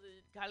Beverly Hills, and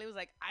Kylie was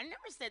like, I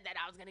never said that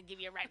I was going to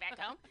give you a ride back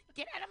home.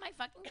 Get out of my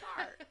fucking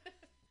car.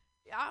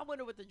 Yeah, I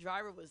wonder what the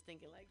driver was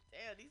thinking. Like,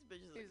 damn, these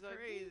bitches He's are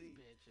like, crazy. these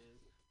bitches.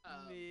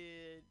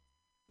 Man.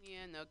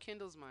 Yeah, no,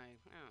 Kendall's I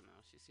don't know.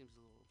 She seems a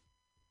little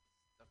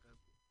stuck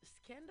up.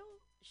 Kendall,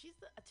 she's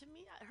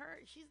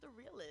the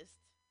realist.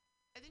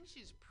 I think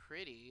she's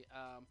pretty.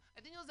 I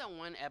think it was that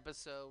one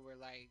episode where,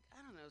 like,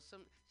 I don't know,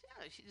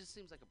 she just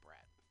seems like a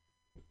brat.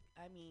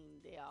 I mean,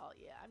 they all,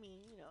 yeah. I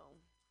mean,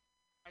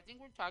 I think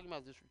we're talking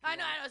about this for too I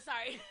know. long.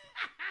 Sorry.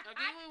 I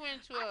think we went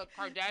into a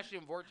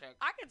Kardashian vortex.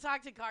 I can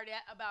talk to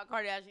about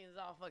Kardashians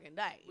all fucking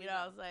day. You We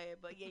know know. what I'm saying?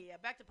 But yeah,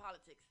 back to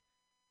politics.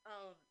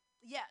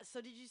 Yeah. So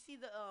did you see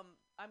the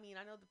I mean,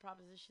 I know the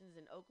propositions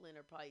in Oakland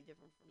are probably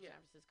different from Yeah.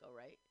 San Francisco,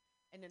 right?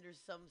 And then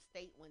there's some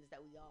state ones that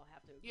we all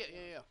have to agree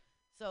Yeah. on.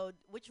 So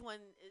which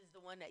one is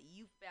the one that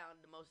you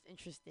found the most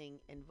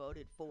interesting and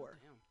voted for?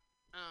 Damn.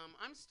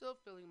 I'm still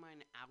filling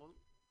mine out.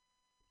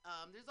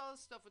 There's all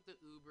this stuff with the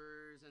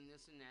Ubers and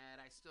this and that.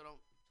 I still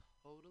don't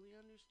totally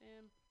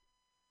understand.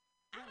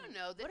 I don't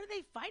know. What are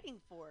they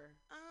fighting for?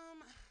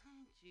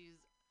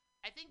 Jeez.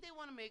 I think they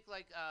want to make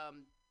like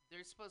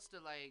they're supposed to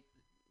like.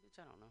 Which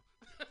I don't know.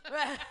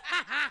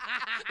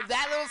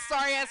 That little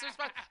sorry ass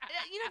response.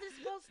 You know they're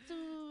supposed to.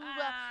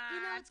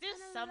 It's do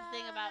kinda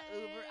something about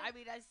Uber.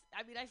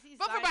 like- I see.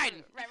 Vote for signs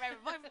Biden.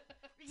 Right.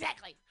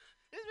 Exactly.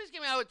 This bitch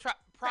came out with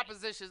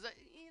propositions.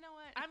 You know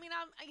what? I mean,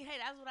 hey,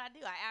 that's what I do.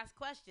 I ask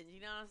questions.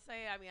 You know what I'm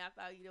saying? I mean, I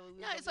thought we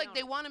Yeah, it's like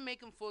they want to make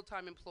them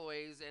full-time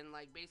employees, and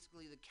like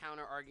basically the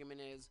counter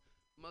argument is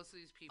most of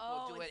these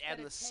people do it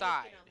on the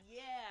side.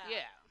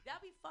 Yeah.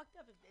 That'd be fucked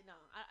up. No,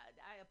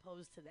 I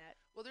oppose to that.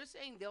 Well, they're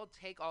saying they'll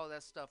take all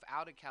that stuff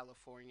out of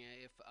California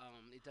if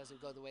it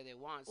doesn't go the way they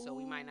want. So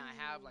we might not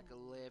have like a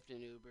Lyft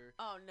and Uber.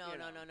 Oh no. You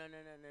know.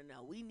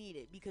 No. We need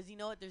it because you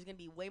know what? There's gonna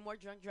be way more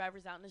drunk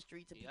drivers out in the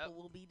streets, and Yep.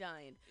 people will be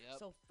dying. Yep.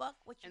 So fuck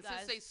what you And guys.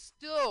 since they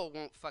still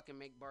won't fucking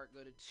make Bart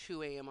go to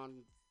 2 a.m.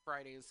 on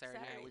Friday and Saturday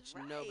night, which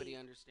nobody right.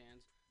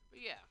 understands.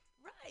 But yeah.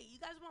 Right, you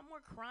guys want more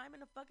crime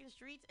in the fucking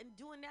streets, and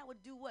doing that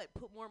would do what?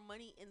 Put more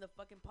money in the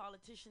fucking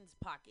politicians'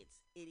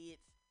 pockets,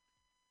 idiots.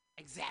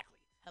 Exactly.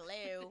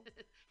 Hello.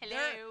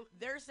 Hello.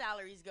 Their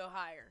salaries go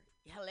higher.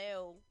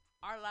 Hello.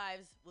 Our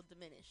lives will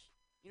diminish.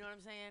 You know what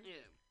I'm saying?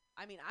 Yeah.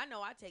 I mean, I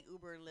know I take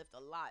Uber and Lyft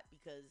a lot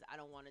because I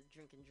don't want to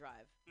drink and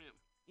drive. Yeah.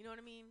 You know what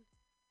I mean?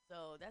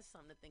 So that's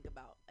something to think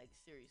about. Like,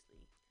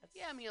 seriously.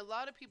 Yeah, I mean, a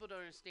lot of people don't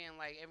understand.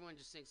 Like, everyone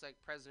just thinks, like,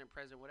 president,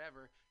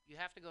 whatever. You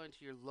have to go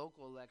into your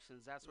local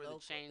elections. That's where the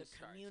change the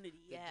starts.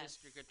 community, The yes.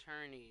 district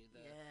attorney.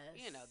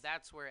 You know, Yes.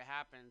 that's where it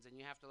happens. And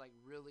you have to, like,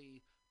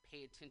 really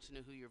pay attention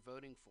to who you're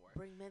voting for.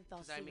 Bring menthol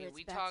 'Cause, I mean, cigarettes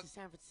we back talk- to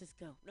San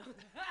Francisco. No.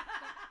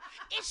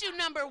 Issue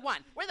number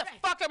 1. Where the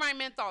fuck are my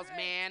menthols,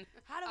 man?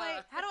 How do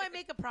I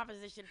make a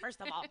proposition? First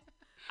of all,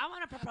 I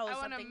want to propose I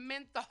want something. a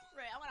menthol.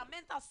 Right, I want a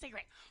menthol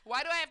cigarette.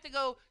 Why do I have to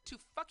go to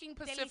fucking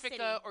Daly Pacifica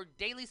City. or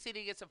Daly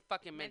City to get some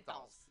fucking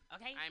menthols?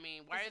 Okay. I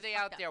mean, why This are is they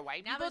fucked out up. there?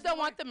 White Now people there's don't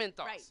more- want the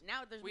menthols. Right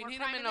now, there's We more need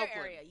crime 'em in in their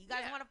Oakland. area. You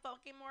guys Yeah. want to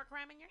fucking more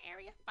crime in your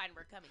area? Fine,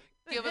 we're coming.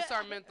 Give us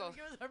our menthols.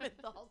 Give us our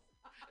menthols,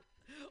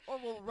 or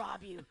we'll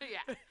rob you.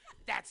 Yeah,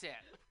 that's it.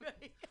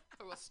 Right.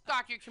 Or we'll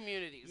stock your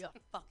communities. You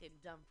fucking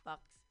dumb fucks.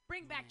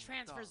 Bring back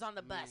transfers Menthols, on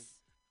the man. bus.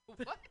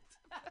 What?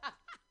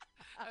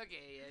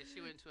 Okay, yeah,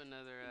 she went to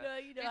another. No,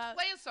 you know bitch, how-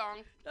 play a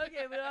song.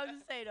 Okay, but I'm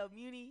just saying though,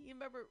 Muni. You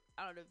remember?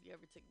 I don't know if you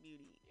ever took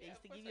Muni. They Yeah,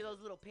 used to of give course you I those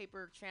little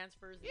paper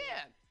transfers. And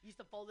Yeah. you used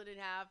to fold it in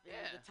half, and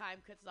Yeah. the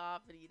time cuts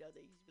off, and you know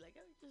they used to be like,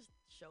 oh, just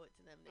show it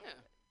to them. They Yeah. do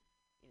it.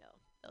 You know,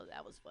 so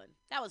that was fun.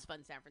 That was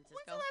fun, San Francisco.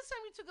 When's the last time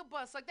you took a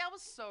bus? Like, that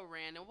was so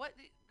random. What?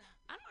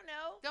 I don't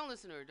know. Don't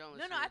listen to her. Don't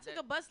No, listen no, to her. I took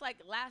a bus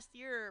like last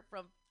year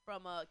from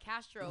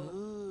Castro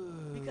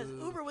because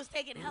Uber was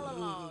taking hella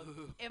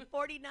long, and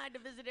 49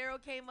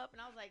 Divisadero came up,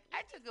 and I was like,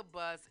 I took a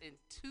bus in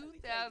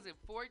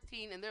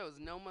 2014, and there was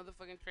no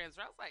motherfucking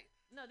transfer. I was like,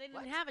 no, they didn't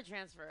What? have a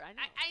transfer. I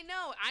know. I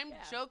know. I'm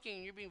Yeah.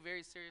 joking. You're being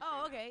very serious.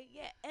 Oh, right okay,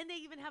 yeah, and they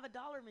even have a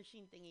dollar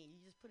machine thingy. You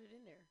just put it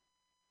in there.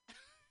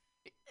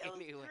 It was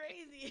Anyway.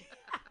 crazy.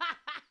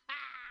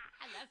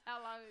 That's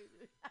how long.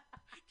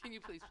 Can you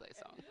please play a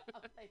song?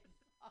 I'll play the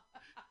song.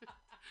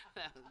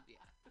 That was- yeah.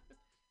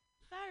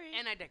 Sorry.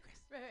 And I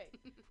digress. right.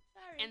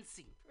 Sorry. And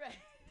scene. right.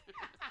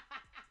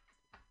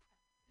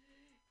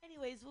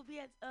 Anyways, we'll be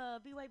at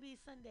BYB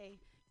Sunday,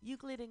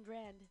 Euclid and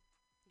Grand.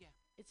 Yeah.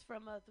 It's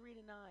from 3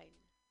 to 9.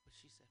 What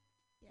she said.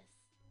 Yes.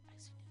 I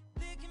see.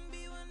 There can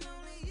be one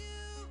only you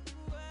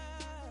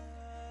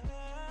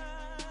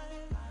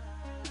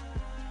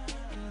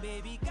and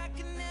baby, God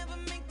can never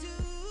make two.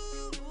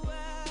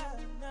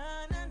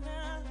 Nah, nah,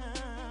 nah.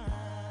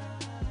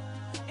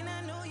 And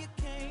I know you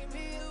came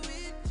here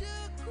with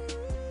your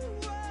crew,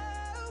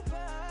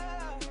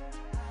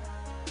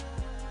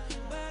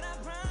 but I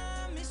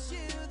promise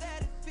you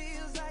that it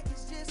feels like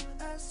it's just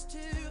us two.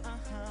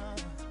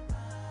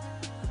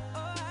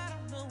 Oh, I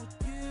don't know what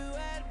you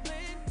had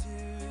planned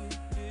to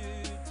do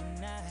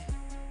tonight,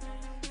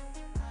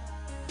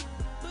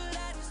 but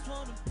I just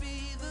wanna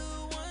be the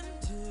one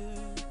to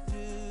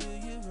do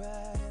you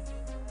right.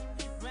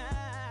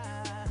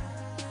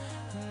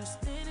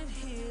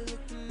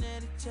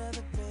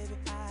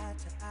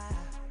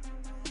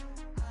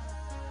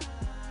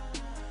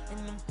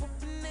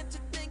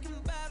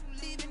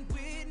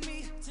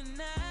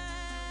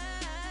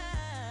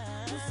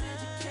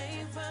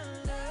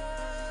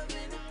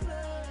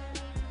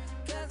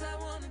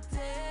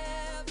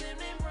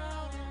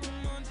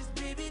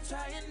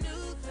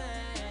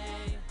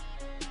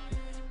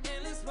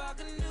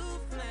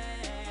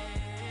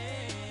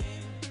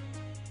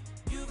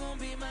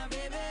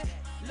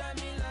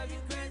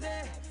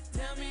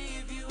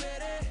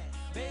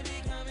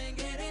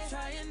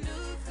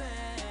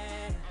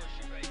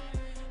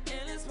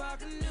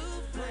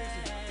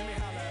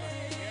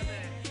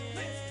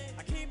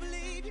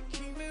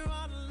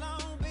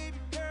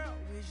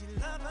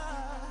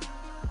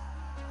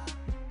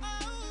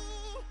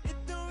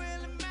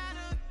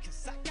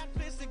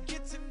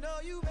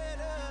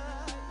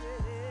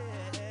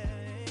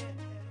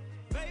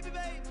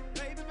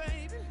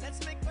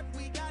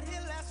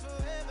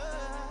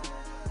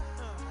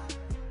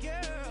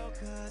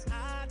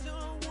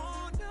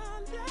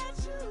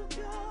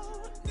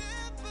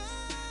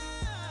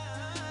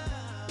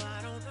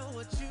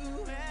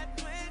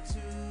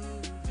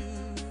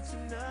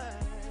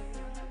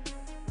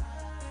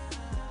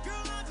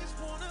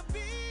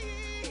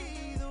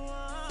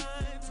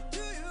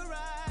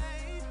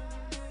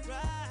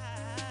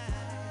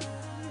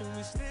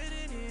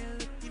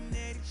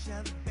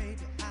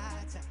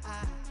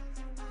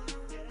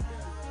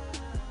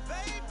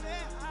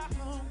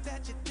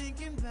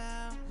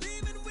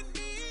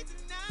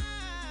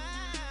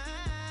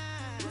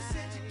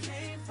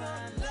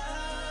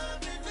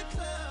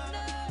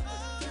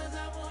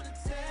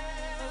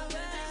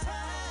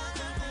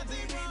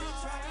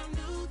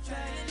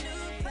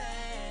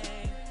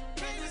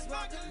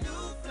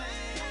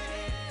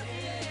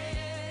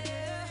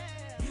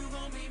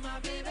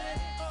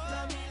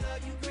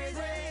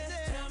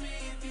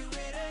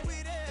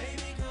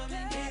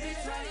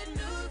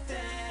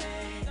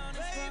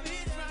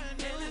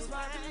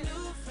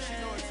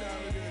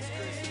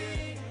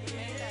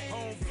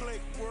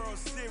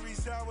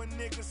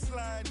 nigga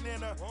sliding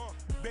in her.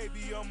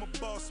 Baby, I'm a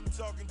boss, I'm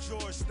talking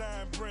George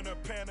Steinbrenner,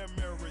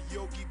 Panamera,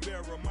 Yogi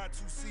Berra, my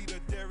two-seater,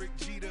 Derek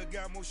Jeter,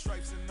 got more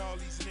stripes than all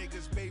these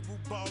niggas. Babe, who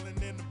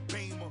ballin' in the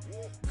Beamer,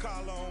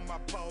 collar on my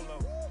polo,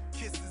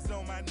 kisses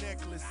on my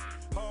necklace.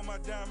 All my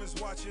diamonds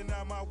watching,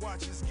 now my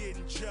watch is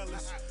getting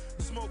jealous.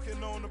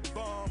 Smoking on the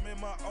bomb in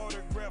my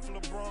autograph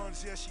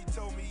LeBrons. Yeah, she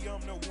told me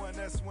I'm the one,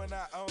 that's when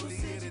I only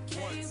hit it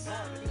once.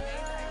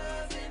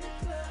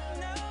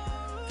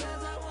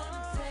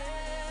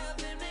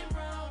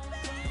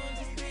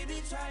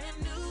 Try a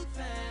new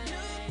thing,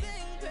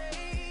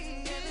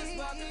 baby. And let's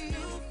spark a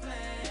new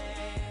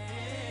flame,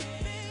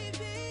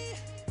 baby.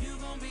 You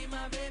gon' be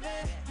my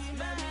baby, be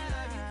my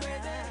love you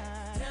crazy.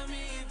 Tell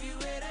me if you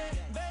with it,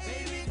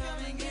 baby.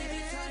 Come and get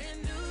it. Try a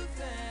new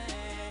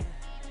thing,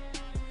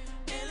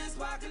 and let's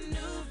spark a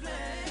new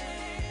flame.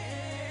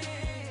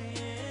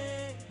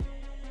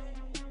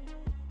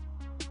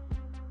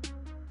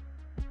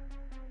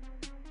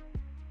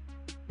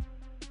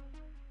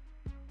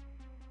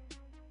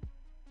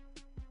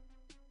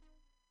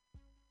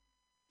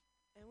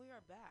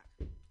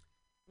 Back.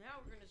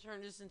 Now we're gonna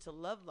turn this into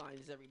Love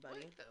Lines,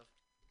 everybody.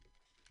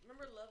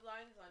 Remember Love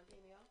Lines on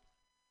Vimeo?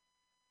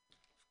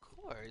 Of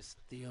course,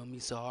 Theo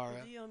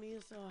Misahara. Theo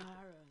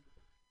Misahara.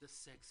 The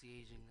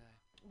sexy Asian guy.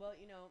 Well,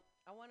 you know,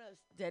 I want to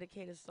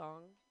dedicate a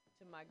song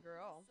to my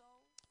girl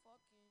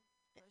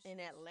in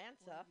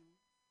Atlanta.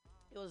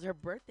 It was her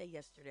birthday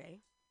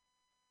yesterday.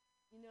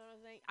 You know what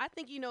I'm saying? I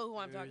think you know who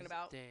I'm talking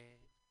about.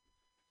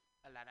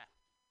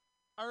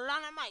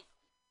 Alana Mike.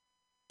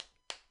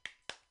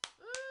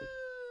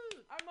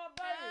 I'm a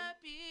baby.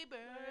 Happy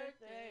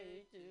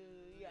birthday to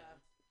ya.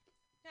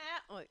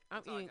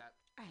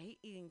 I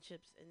hate eating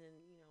chips and then,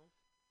 you know.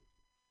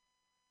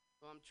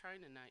 Well, I'm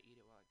trying to not eat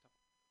it while I talk.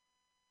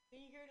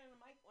 Can you hear it on the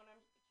mic when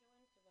I'm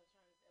chewing? Because I'm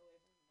trying to stay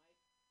away from the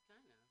mic.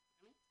 Kind of. I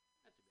mean,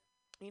 not too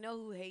bad. You know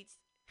who hates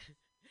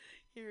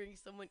hearing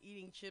someone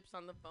eating chips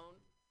on the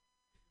phone?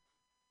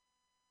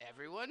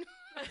 Everyone?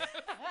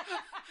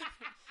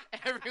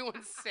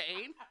 Everyone's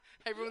sane?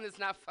 Everyone that's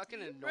not fucking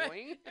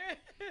annoying?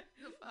 The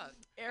fuck?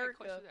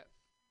 Erica.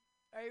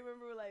 I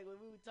remember, like, when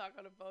we would talk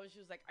on the phone, she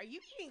was like, "Are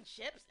you eating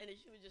chips?" And then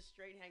she would just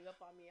straight hang up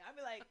on me. I'd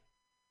be like,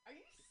 "Are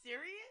you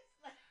serious?"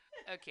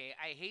 Okay,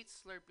 I hate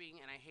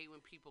slurping, and I hate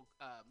when people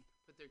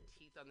put their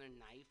teeth on their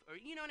knife. Or,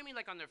 you know what I mean?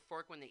 Like, on their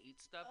fork when they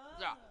eat stuff.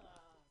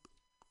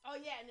 Oh,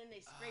 yeah, and then they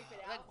scrape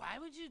it out. Like, why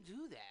would you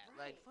do that?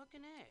 Right. Like,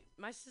 fucking A.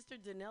 My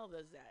sister Danelle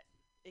does that.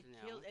 It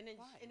kills, and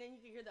then you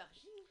can hear the.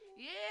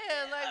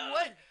 Yeah, like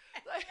what?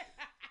 Like,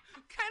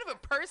 what kind of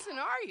a person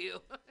are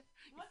you?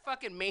 You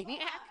fucking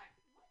maniac.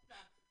 What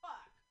the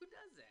fuck? Who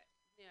does that?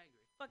 Yeah, I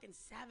agree. Fucking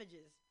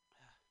savages.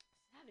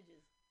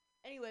 Savages.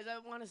 Anyways, I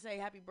want to say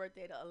happy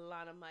birthday to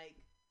Alana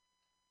Mike.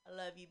 I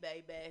love you,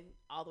 baby.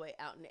 All the way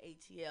out in the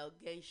ATL,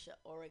 Geisha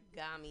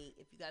Origami.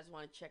 If you guys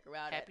want to check her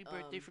out. Happy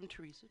birthday from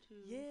Teresa,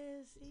 too.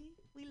 Yeah, see?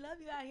 We love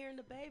you out here in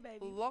the Bay,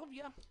 baby. Love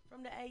ya.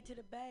 From the A to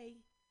the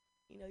Bay.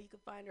 You know, you can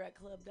find her at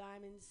Club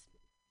Diamonds.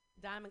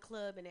 Diamond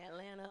Club in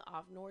Atlanta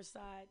off North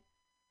Side.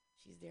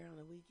 She's there on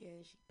the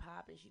weekend. She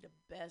popping. She the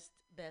best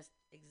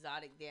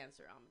exotic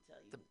dancer, I'm going to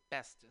tell you. The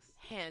bestest.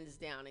 Hands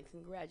down. And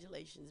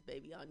congratulations,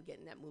 baby, on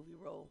getting that movie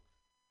role.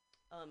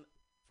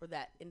 For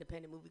that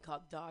independent movie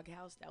called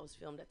Doghouse that was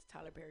filmed at the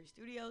Tyler Perry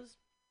Studios.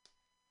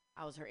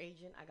 I was her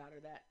agent. I got her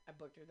that. I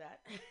booked her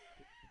that.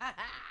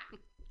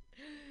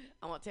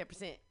 I want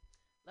 10%.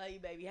 Love you,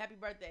 baby. Happy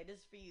birthday. This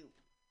is for you.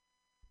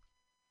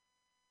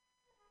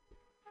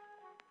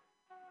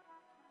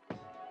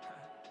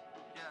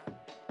 Yeah.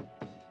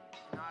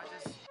 You know, I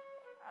just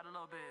had a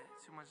little bit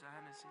too much of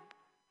Hennessy.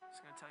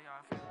 Just gonna tell you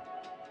how I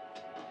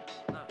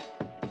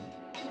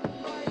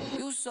feel. Look.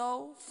 You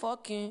so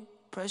fucking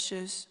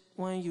precious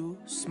when you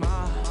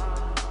smile.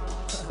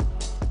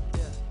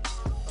 Yeah.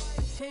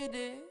 Hit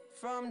it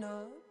from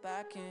the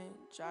back and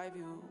drive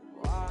you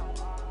wild.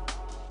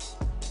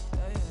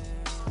 Yeah,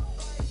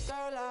 yeah.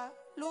 Girl, I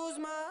lose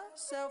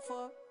myself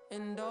up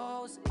in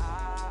those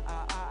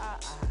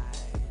eyes.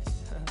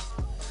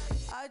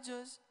 I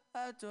just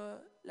had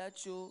to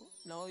let you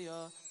know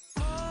you're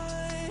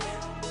mine.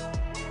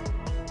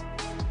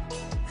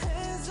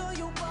 Hands on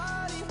your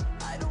body,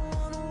 I don't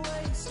wanna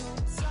waste no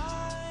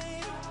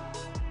time.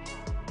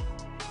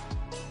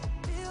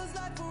 Feels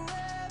like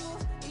forever,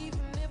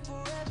 even if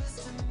forever's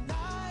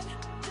tonight.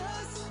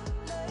 Just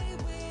lay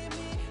with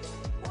me,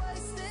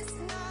 waste this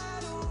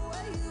night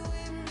away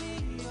with me.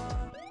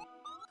 You're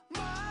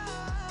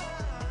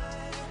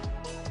mine.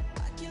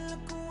 I can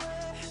look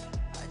away,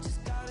 I just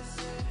gotta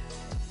say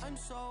I'm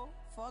so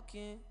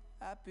fucking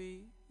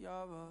happy you're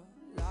alive.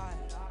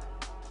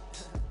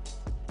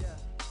 Yeah.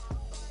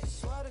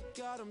 Swear to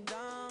God I'm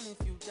down.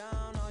 If you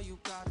down, all you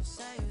gotta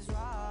say is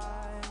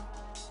right.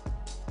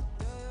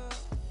 Yeah.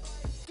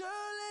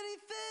 Girl,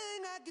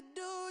 anything I could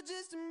do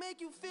just to make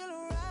you feel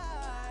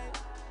alright.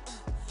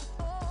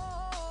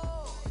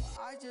 Oh,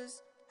 I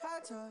just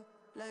had to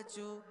let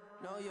you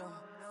know you're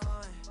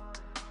fine.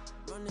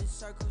 Running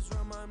circles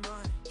around my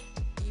mind.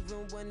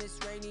 Even when it's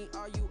rainy,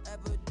 all you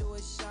ever do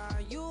is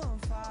shine. You on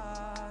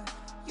fire.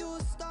 You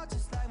a star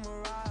just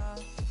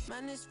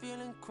and this feel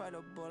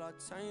incredible. I'll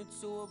turn you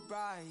to a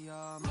bride.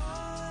 You're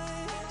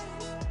mine.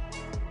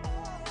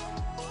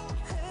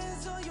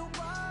 Hands on your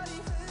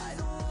body, I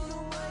don't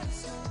wanna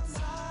waste no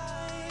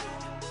time.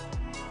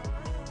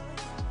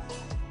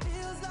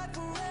 Feels like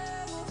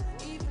forever,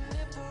 even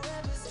if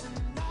forever's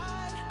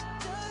tonight.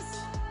 Just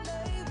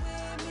lay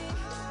with me,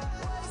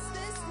 waste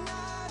this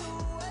night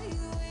away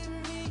with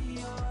me.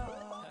 You're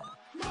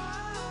mine.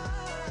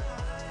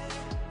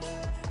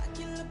 I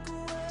can look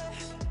away,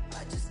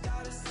 I just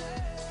gotta say.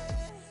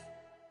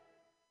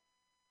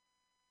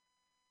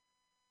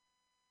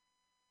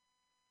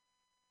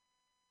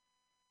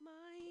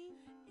 Mine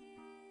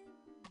in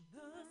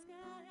the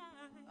sky.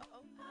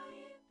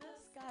 The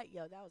sky.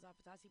 Yo, that was off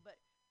of Tassie, but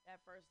that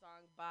first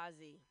song,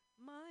 Bozzy.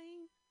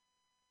 Mine.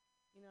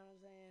 You know what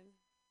I'm saying?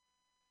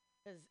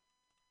 Because,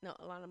 no,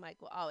 Alana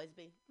Mike will always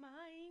be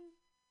mine.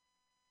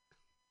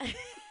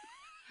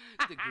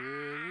 The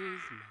girl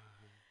is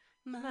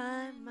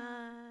mine.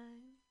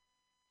 Mine.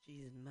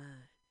 She's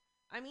mine.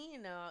 I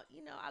mean,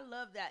 I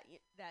love that.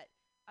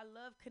 I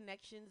love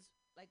connections.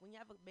 Like when you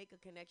make a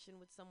connection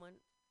with someone,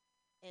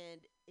 and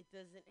it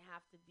doesn't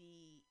have to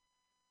be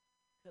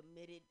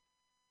committed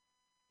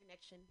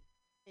connection,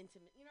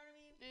 intimate. You know what I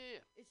mean?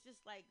 Yeah. It's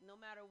just like no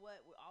matter what,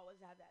 we always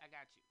have that. I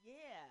got you.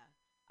 Yeah,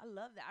 I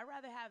love that. I'd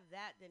rather have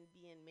that than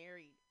being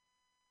married.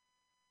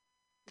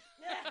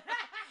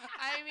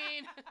 I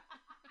mean,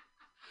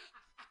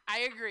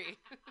 I agree.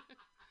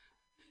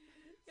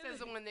 Says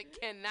someone that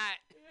cannot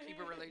keep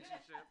a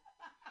relationship.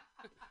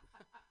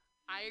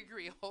 I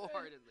agree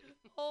wholeheartedly.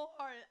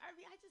 Wholehearted. I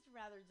mean, I just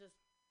rather just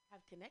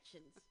have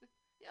connections.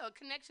 Yeah,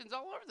 connections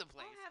all over the I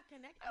place. don't have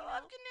connections. I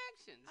love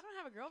connections. I don't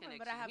have a girlfriend,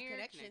 but I have Connection here,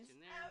 connections.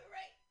 connection there.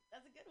 Right.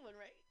 That's a good one,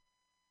 right?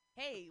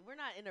 Hey, we're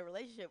not in a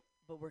relationship,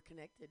 but we're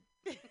connected.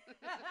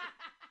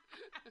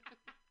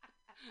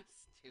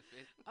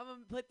 Stupid. I'm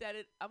gonna put that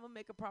in. I'm gonna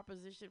make a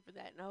proposition for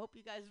that, and I hope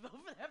you guys vote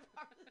for that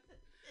proposition.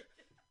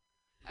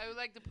 I would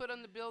like to put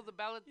on the ballot, the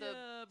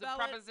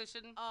ballot,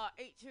 proposition.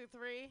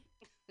 823.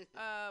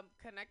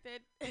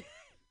 Connected.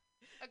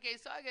 Okay,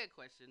 so I got a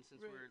question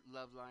since Right. we're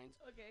love lines.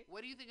 Okay.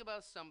 What do you think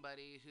about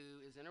somebody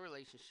who is in a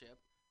relationship?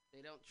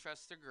 They don't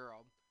trust their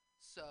girl,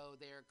 so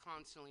they're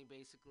constantly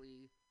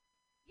basically,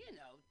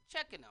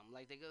 checking them.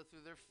 Like they go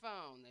through their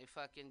phone. They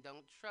fucking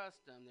don't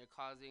trust them. They're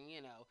causing,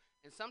 and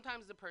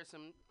sometimes the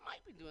person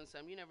might be doing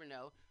something. You never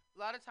know. A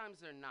lot of times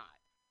they're not.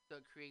 So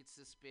it creates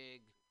this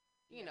big,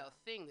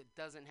 thing that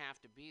doesn't have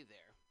to be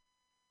there.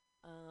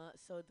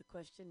 So the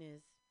question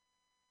is,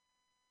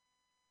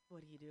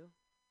 what do you do?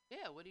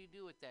 Yeah, what do you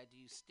do with that? Do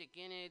you stick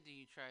in it? Do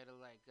you try to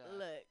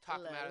Look,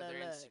 talk them out of their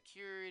look.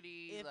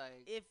 insecurity?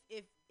 If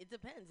it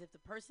depends. If the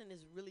person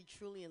is really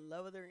truly in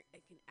love with her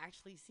and can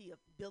actually see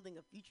building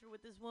a future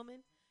with this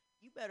woman,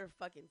 you better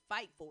fucking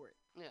fight for it.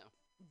 Yeah.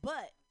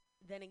 But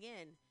then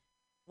again,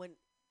 when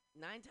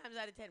 9 times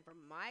out of 10, from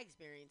my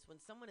experience, when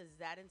someone is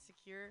that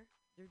insecure,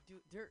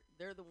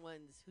 they're the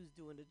ones who's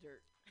doing the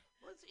dirt.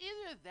 Well, it's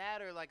either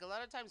that or a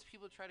lot of times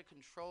people try to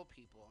control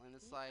people, and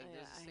it's like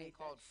Yeah, there's I this thing hate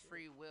called that shit.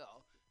 free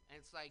will. And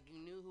it's like you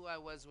knew who I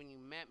was when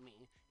you met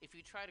me. If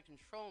you try to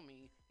control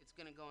me, it's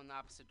gonna go in the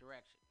opposite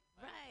direction.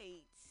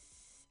 Right.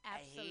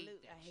 I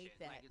Absolutely. hate I hate that shit.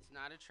 that. Like it's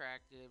not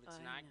attractive.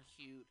 It's I not know.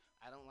 cute.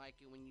 I don't like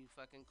it when you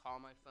fucking call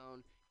my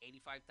phone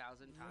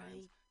 85,000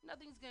 times. Right.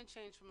 Nothing's gonna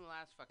change from the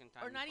last fucking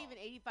time. Or not even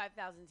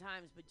 85,000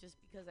 times, but just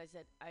because I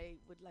said I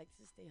would like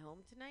to stay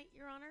home tonight,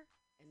 Your Honor,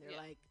 and they're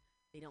Yeah. like,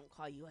 they don't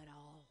call you at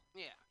all,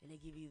 Yeah. and they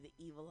give you the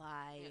evil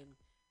eye, Yeah. and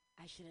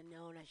I should have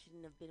known I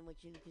shouldn't have been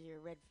with you because you're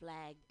a red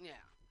flag.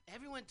 Yeah.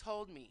 Everyone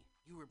told me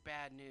you were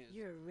bad news.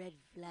 You're a red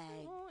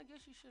flag. Well, I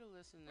guess you should have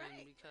listened then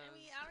Right. because I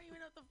mean, I don't even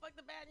know what the fuck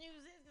the bad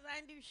news is because I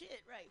didn't do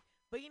shit. Right.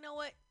 But you know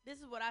what?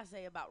 This is what I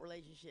say about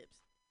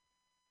relationships.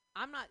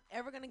 I'm not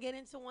ever going to get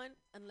into one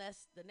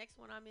unless the next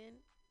one I'm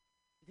in,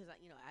 because,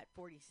 at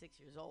 46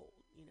 years old,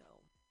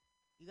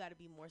 you got to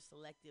be more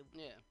selective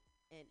yeah.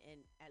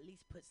 and at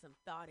least put some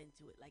thought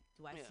into it. Like,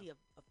 do I Yeah. see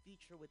a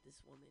future with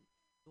this woman?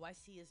 Do I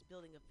see us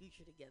building a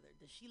future together?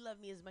 Does she love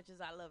me as much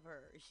as I love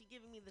her? Is she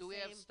giving me the Do we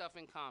same? have stuff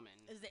in common?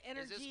 Is the Is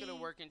energy? this gonna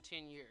work in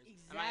 10 years?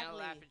 Exactly. Am I gonna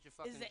laugh at your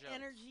fucking Is the jokes?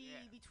 energy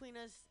Yeah. between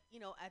us,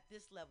 at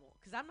this level?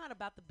 Because I'm not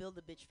about to build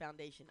a bitch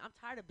foundation. I'm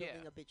tired of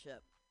building Yeah. a bitch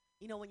up.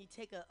 When you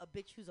take a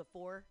bitch who's a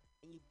 4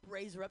 and you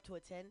raise her up to a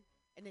 10,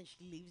 and then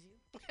she leaves you.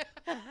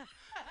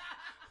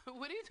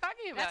 What are you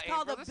talking about? That's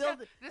called April? a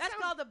build. That's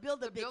sounds- called a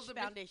build a the build bitch a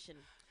bitch- foundation.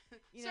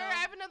 You Sir, know? I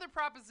have another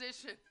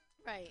proposition.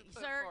 Right,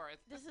 put sir. forth.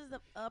 This is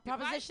the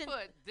proposition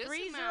put this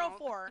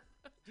 304.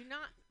 Do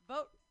not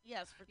vote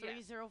yes for Yeah.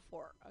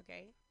 304.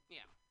 Okay. Yeah.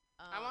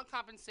 I want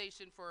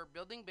compensation for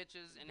building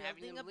bitches and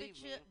having building them a leave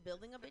bitch me.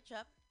 building a bitch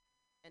up,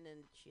 and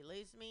then she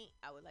leaves me.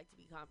 I would like to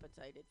be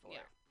compensated for Yeah.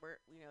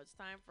 it. It's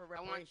time for I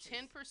want reparations.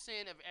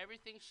 10% of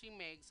everything she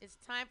makes. It's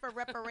time for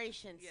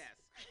reparations. Yes,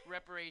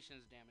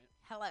 reparations. Damn it.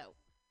 Hello.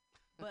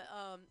 But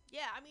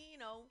yeah, I mean,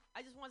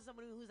 I just want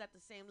somebody who's at the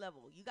same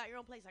level. You got your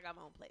own place, I got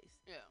my own place.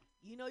 Yeah.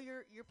 You know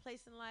your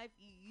place in life.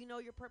 You know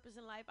your purpose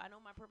in life. I know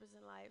my purpose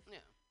in life. Yeah.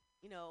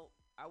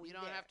 are we You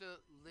don't there? have to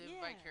live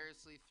Yeah.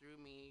 vicariously through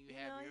me. You You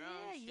have know, your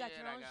own you shit. got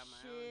your own I got my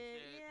shit. own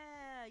shit.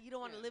 Yeah, you don't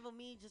want to Yeah. live with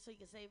me just so you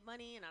can save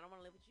money, and I don't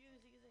want to live with you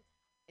so you can save.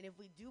 And if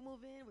we do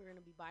move in, we're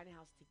gonna be buying a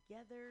house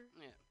together.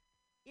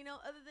 Yeah.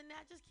 Other than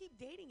that, just keep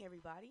dating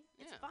everybody.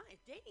 It's Yeah. fine.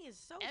 Dating is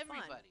so fun.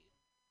 Everybody.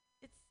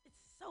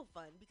 It's so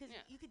fun because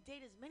Yeah. you could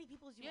date as many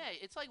people as you Yeah,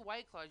 want. it's like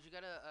White Claws. You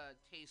gotta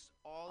taste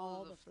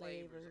all of the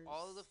flavors.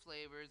 All of the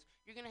flavors.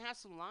 You're gonna have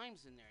some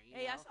limes in there. You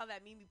Hey, know? I saw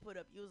that meme you put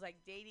up. You was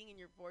like dating in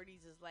your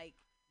 40s is like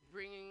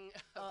Bringing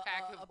a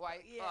pack of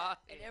White yeah, Claw.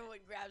 and everyone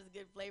grabs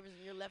good flavors,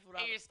 and you're left with all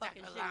And the you're stuck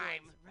fucking with shitty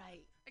lime. ones.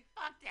 Right? Like,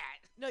 fuck that.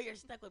 No, you're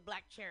stuck with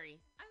black cherry.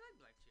 I like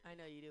black cherry. I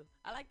know you do.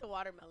 I like the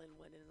watermelon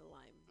one and the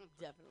lime.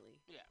 Definitely.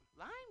 Yeah,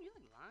 lime. You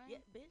like lime? Yeah,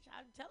 bitch.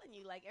 I'm telling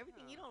you, like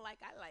everything you don't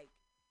like, I like.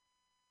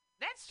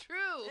 That's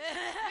true. We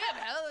have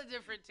hella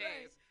different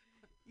Right. tastes.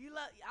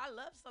 I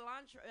love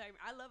cilantro.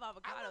 I love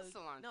avocado. I love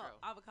cilantro. No,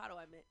 avocado.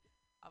 I meant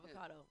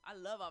avocado. I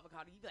love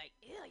avocado. You be like,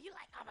 ew, you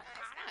like It's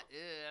avocado?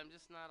 not. I'm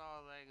just not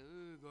all like,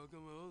 ooh,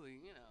 guacamole.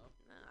 You know.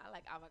 No, I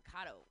like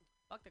avocado.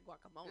 Fuck the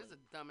guacamole. This is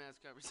a dumbass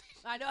conversation.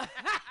 I know.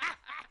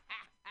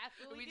 That's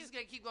what we we do. just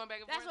gonna keep going back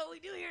and That's forth. what we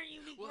do here in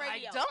Unique Well,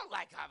 Radio. I don't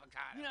like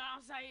avocado. You know what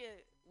I'm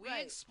saying? We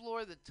Right.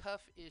 explore the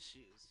tough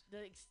issues.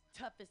 The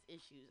toughest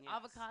issues: Yes.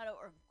 avocado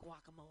or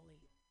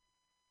guacamole.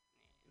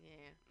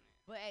 Yeah.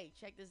 But hey,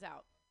 check this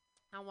out.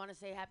 I want to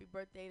say happy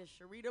birthday to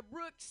Sharita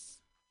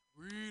Brooks.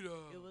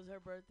 Rita. It was her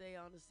birthday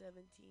on the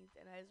 17th,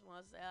 and I just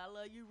want to say I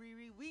love you,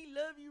 Riri. We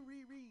love you,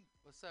 Riri.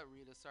 What's up,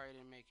 Rita? Sorry I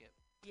didn't make it.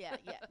 Yeah,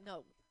 yeah.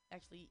 No,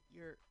 actually,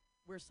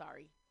 we're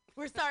sorry.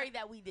 We're sorry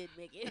that we did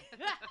make it.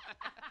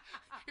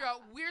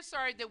 We're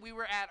sorry that we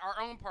were at our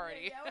own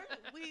party. Yeah,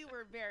 we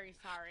were very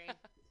sorry.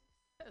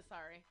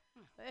 Sorry.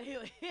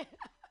 Anyway,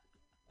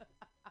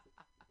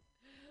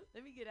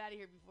 let me get out of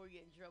here before we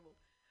get in trouble.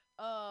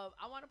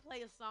 I want to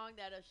play a song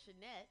that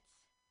Shanette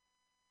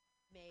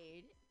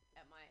made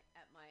at my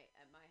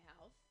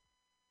house.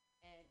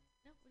 And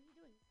no, what are you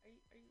doing?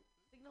 Are you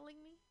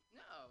signaling me?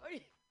 No. Are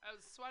you? I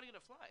was swatting at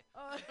a fly.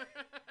 Oh.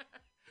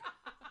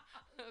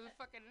 It was a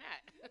fucking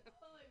gnat.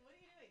 Oh, like, what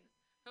are you doing?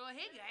 Oh,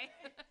 hey, guy.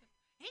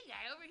 Hey,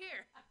 guy, over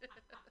here.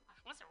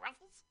 Want some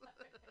ruffles?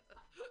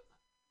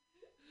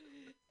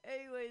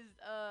 Anyways,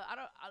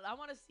 I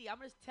want to see. I'm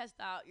gonna test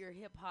out your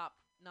hip hop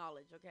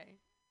knowledge, okay?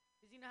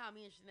 Because you know how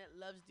me and Shanette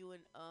loves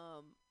doing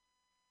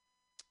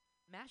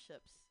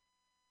mashups.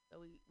 So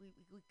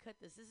we cut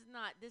this. This is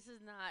not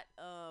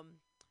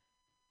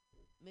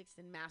mixed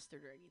and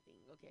mastered or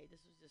anything. Okay,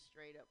 this was just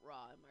straight up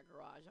raw in my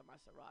garage on my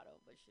Serato.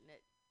 But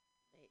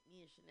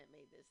me and Shanette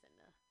made this, and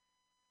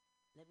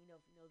let me know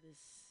if you know this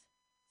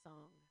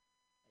song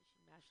that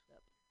she mashed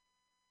up.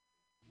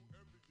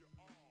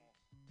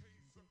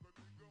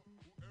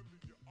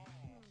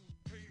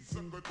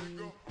 Sucker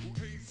nigga,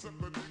 hey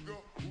sucker nigga,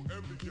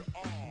 whoever you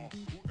are,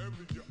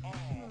 whoever you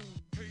are.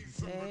 Hey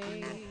sucker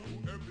nigga,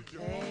 whoever you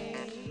are.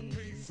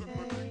 Hey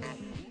sucker nigga,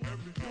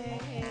 whoever you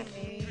are.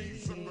 Hey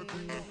sucker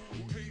nigga,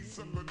 hey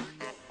sucker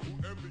nigga,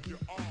 whoever you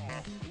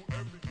are,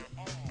 whoever you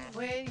are.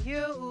 When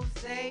you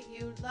say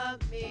you love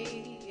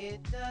me,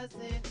 it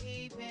doesn't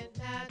even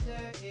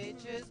matter. It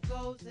just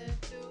goes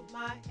into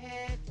my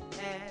head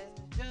as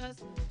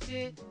just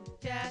chit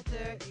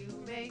chatter.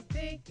 You may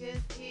think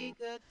it's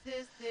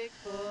egotistic,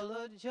 full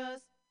of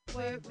just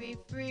worry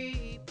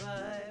free,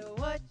 but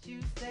what you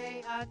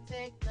say, I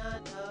take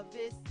none of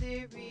it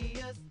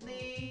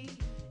seriously.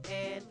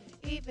 And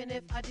even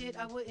if I did,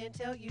 I wouldn't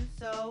tell you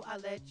so. I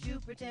let you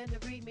pretend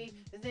to read me,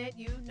 and then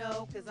you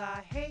know. Cause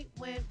I hate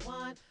when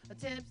one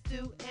attempts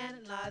to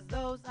analyze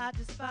those I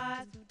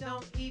despise, who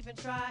don't even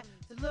try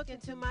to look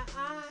into my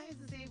eyes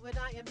and see what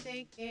I am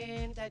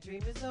thinking. That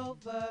dream is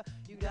over,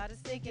 you got us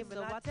thinking.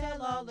 So I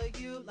tell all of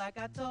you, like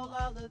I told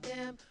all of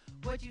them,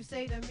 what you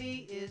say to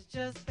me is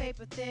just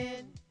paper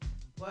thin.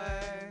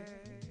 Word,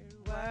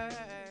 word.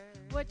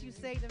 What you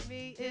say to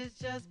me is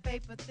just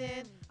paper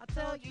thin. I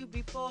tell you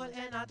before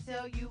and I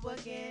tell you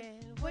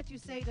again. What you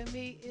say to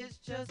me is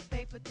just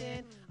paper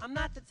thin. I'm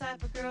not the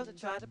type of girl to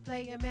try to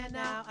play a man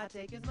out. I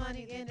take his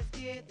money and his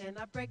kid and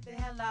I break the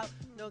hell out.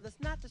 No,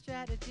 that's not the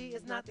strategy,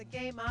 it's not the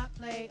game I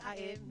play. I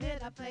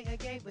admit I play a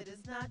game, but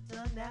it's not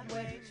done that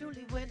way.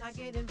 Truly when I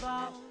get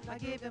involved, I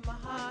give him my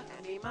heart.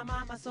 I mean my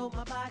mind, my soul,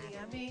 my body,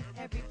 I mean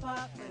every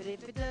part. But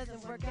if it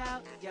doesn't work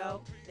out,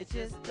 yo, it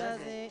just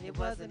doesn't. It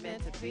wasn't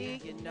meant to be,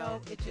 you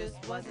know, it just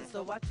wasn't.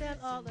 So I tell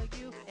all of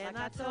you and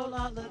I told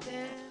all of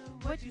them,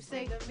 what you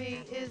say to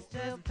me is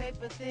just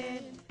paper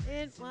thin.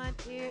 In one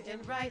ear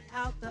and right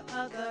out the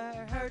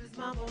other. Heard his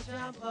mumbo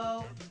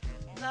jumbo.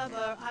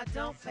 Lover, I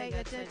don't pay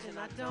attention,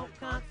 I don't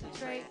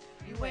concentrate.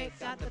 You ain't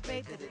got the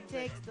bait that it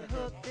takes to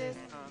hook this.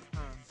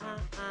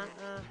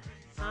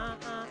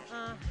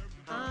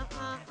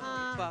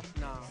 Fuck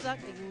no. Suck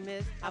it, you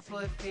miss. I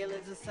put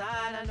feelings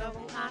aside. I know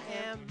who I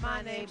am.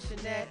 My name's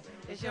Shanette.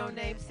 Is your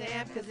name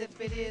Sam? Cause if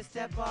it is,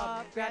 step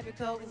off. Grab your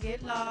coat and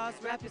get lost.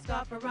 Wrap your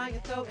scarf around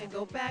your throat and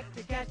go back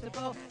to catch the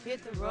boat.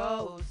 Hit the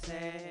road,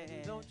 Sam.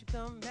 Don't you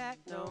come back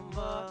no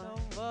more. No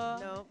more.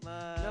 No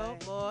more. No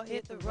more.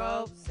 Hit the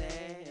road,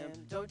 Sam.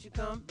 Don't you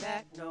come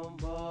back no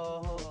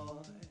more.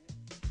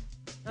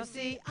 Now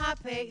see, I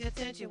pay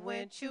attention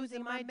when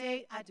choosing my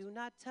mate. I do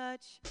not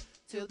touch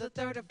till the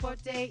third or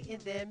fourth date, and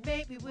then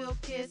maybe we'll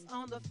kiss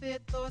on the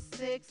fifth or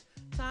sixth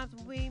times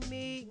when we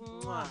meet.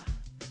 Mwah.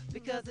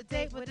 Because a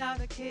date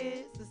without a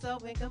kiss is so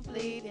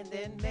incomplete. And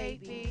then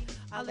maybe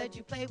I'll let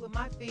you play with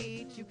my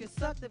feet. You can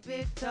suck the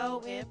big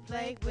toe and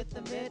play with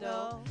the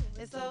middle.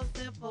 It's so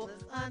simple,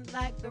 it's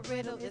unlike the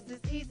riddle. It's as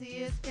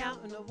easy as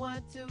counting a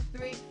 1, 2,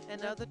 3.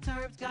 In other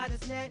terms, God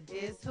is net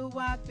is who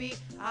I be.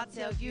 I'll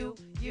tell you,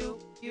 you,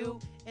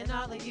 and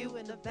all of you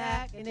in the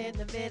back and in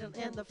the middle,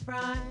 in the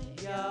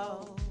front.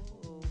 Yo.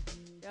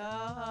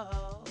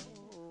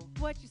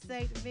 What you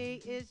say to me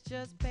is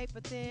just paper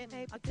thin.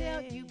 I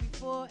tell you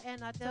before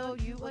and I tell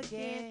you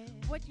again.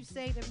 What you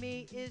say to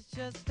me is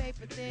just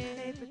paper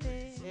thin.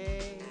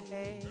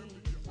 Hey.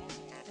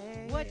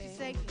 What you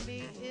say to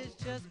me is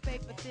just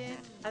paper thin.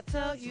 I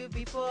tell you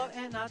before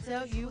and I'll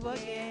tell you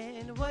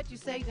again. What you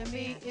say to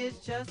me is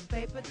just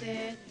paper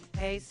thin.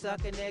 Hey,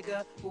 sucker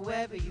nigga,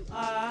 whoever you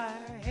are.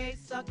 Hey,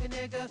 sucker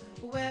nigga,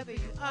 whoever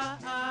you are.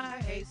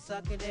 Hey,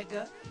 sucker nigga,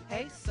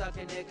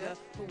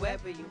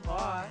 whoever you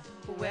are,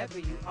 whoever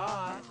you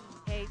are.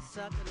 Hey,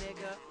 sucker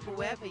nigga,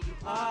 whoever you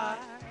are.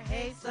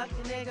 Hey,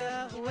 sucker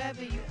nigga,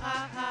 whoever you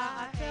are.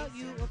 I tell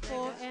you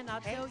before and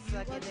I'll tell you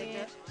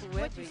again.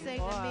 What you say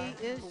to me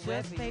is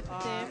just paper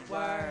thin.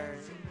 Word.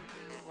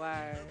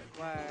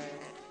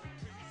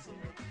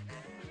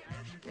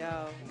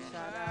 Yo,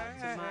 shout out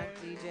to my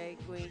DJ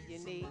Queen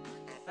Unique.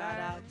 Shout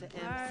out to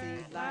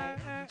MC Light,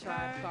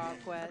 Tribe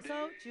Called Quest.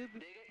 Told you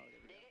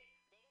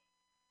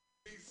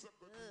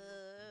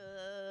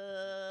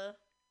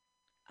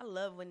I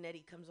love when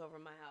Nettie comes over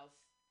my house,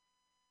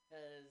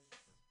 cause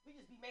we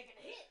just be making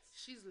hits.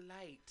 She's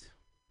light.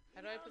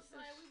 How do I put this?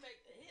 We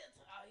make the hits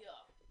out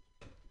here.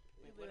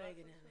 We be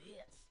making them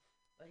hits.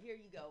 But here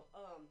you go.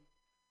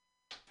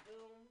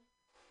 Boom.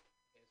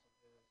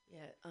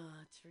 Yeah.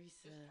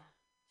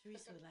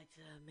 Teresa would like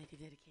to make a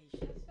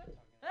dedication. Stop talking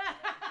about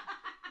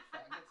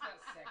that. It's not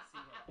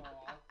sexy at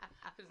all.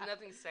 There's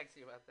nothing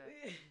sexy about that.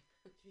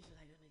 Teresa would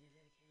like to make a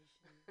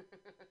dedication.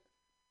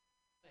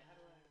 Wait, how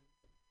do I?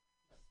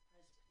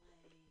 Press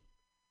play.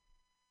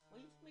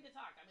 Well, you told me to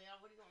talk. I mean,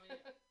 what do you want me to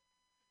do?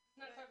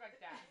 Not talk like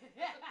that.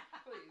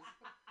 Please.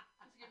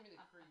 Just give me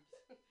the creeps.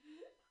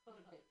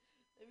 Hold on.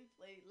 Let me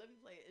play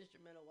an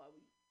instrumental while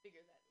we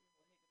figure that.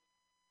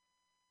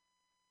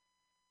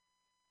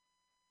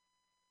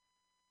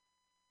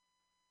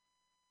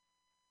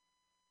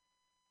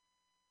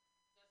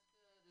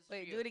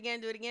 Wait, do it again.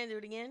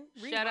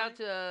 Shout out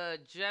to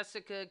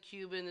Jessica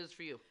Cuban. This is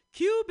for you.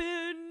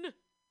 Cuban.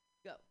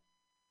 Go.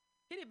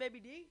 Hit it, baby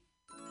D.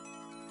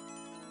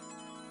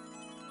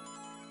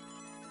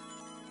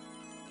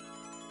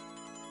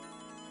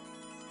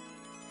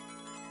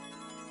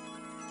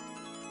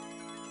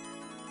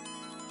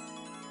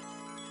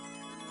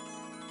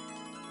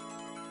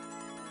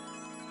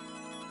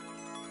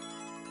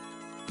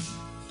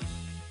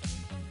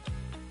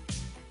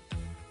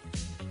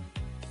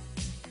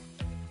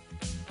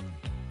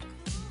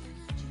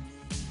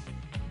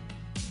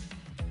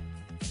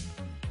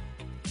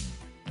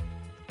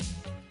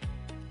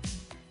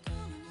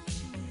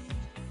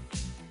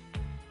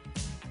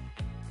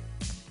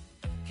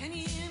 Can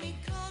you hear me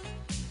calling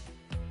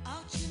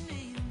out your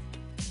name?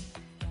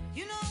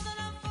 You know that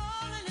I'm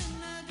falling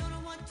and I don't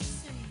know what to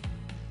say.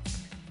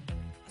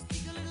 I'll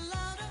speak a little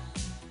louder,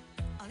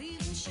 I'll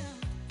even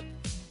shout.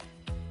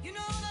 You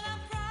know that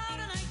I'm proud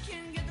and I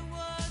can't get the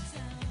words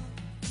out.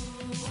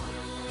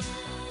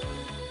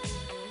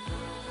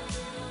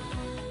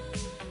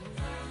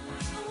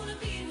 I wanna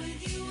be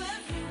with you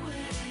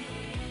everywhere.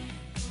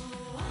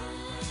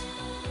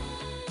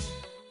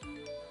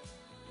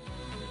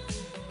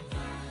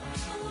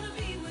 I wanna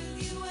be with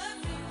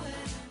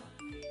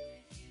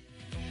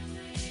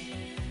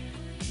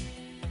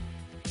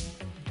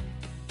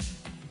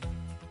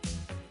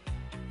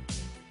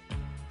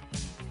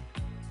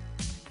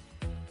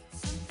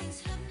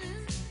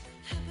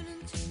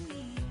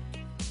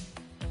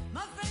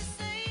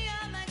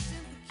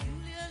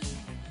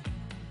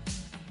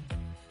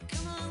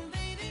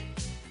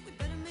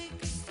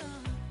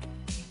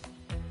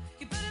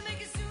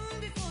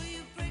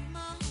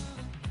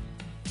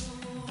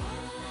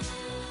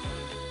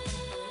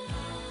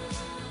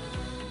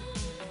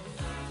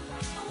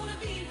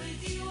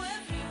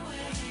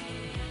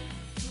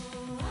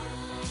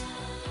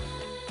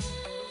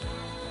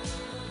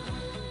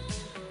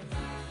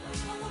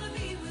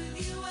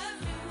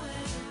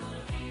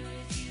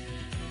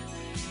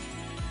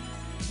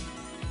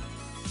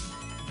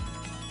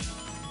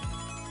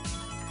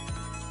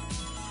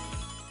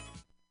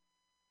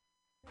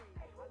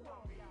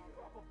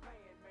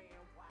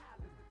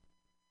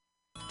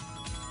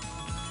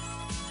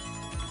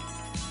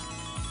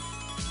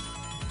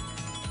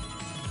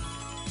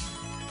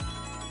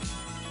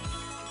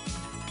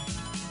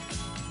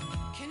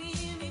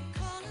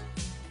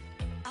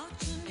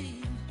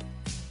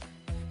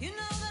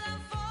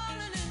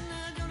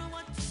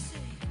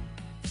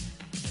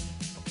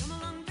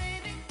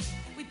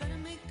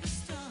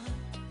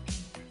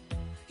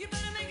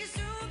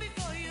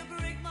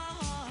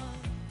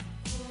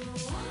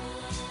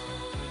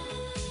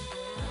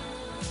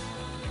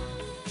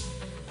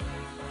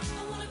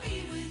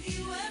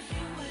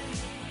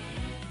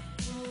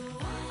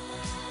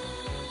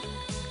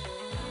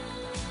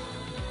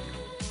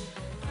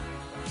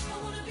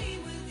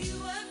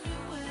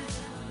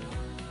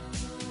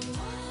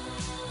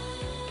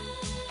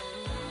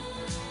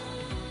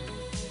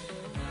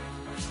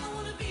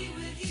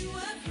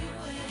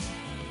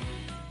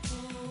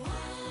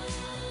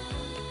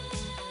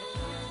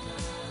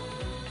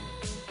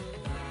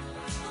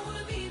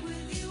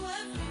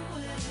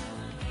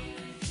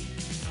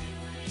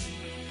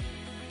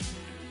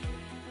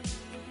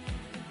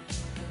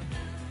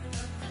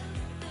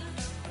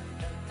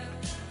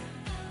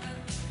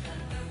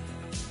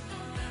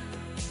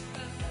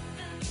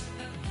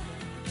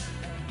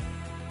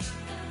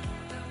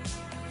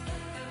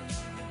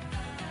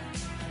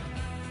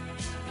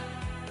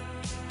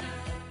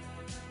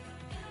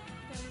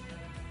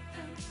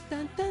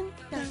Dun, dun,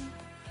 dun,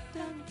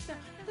 dun, dun.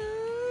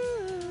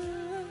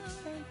 Ooh,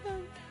 dun,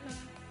 dun,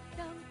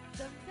 dun,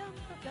 dun, dun,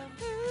 dun,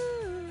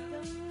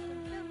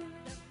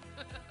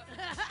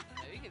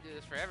 Yeah, we can do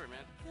this forever,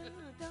 man. dun,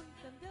 dun,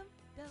 dun,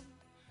 dun,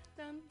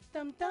 dun,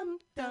 dun, dun,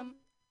 dun.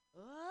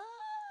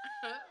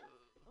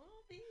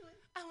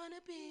 I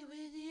wanna be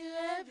with you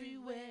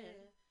everywhere.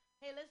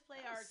 Hey, let's play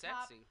our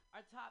Sexy.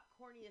 top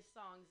corniest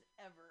songs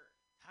ever.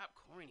 Top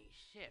corny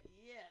shit.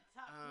 Yeah,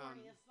 top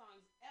corniest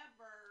songs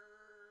ever.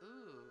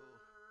 Ooh.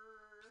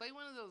 Play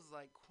one of those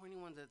like corny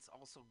ones that's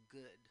also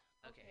good.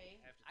 Okay,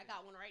 I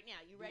got one right now.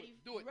 You ready?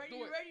 Do it. You ready? Do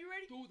You it. ready? You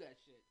ready? Do that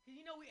shit. Cause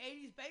you know we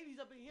 80s babies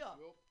up in here. Yup.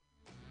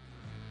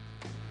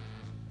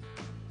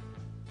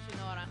 You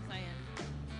know what I'm saying?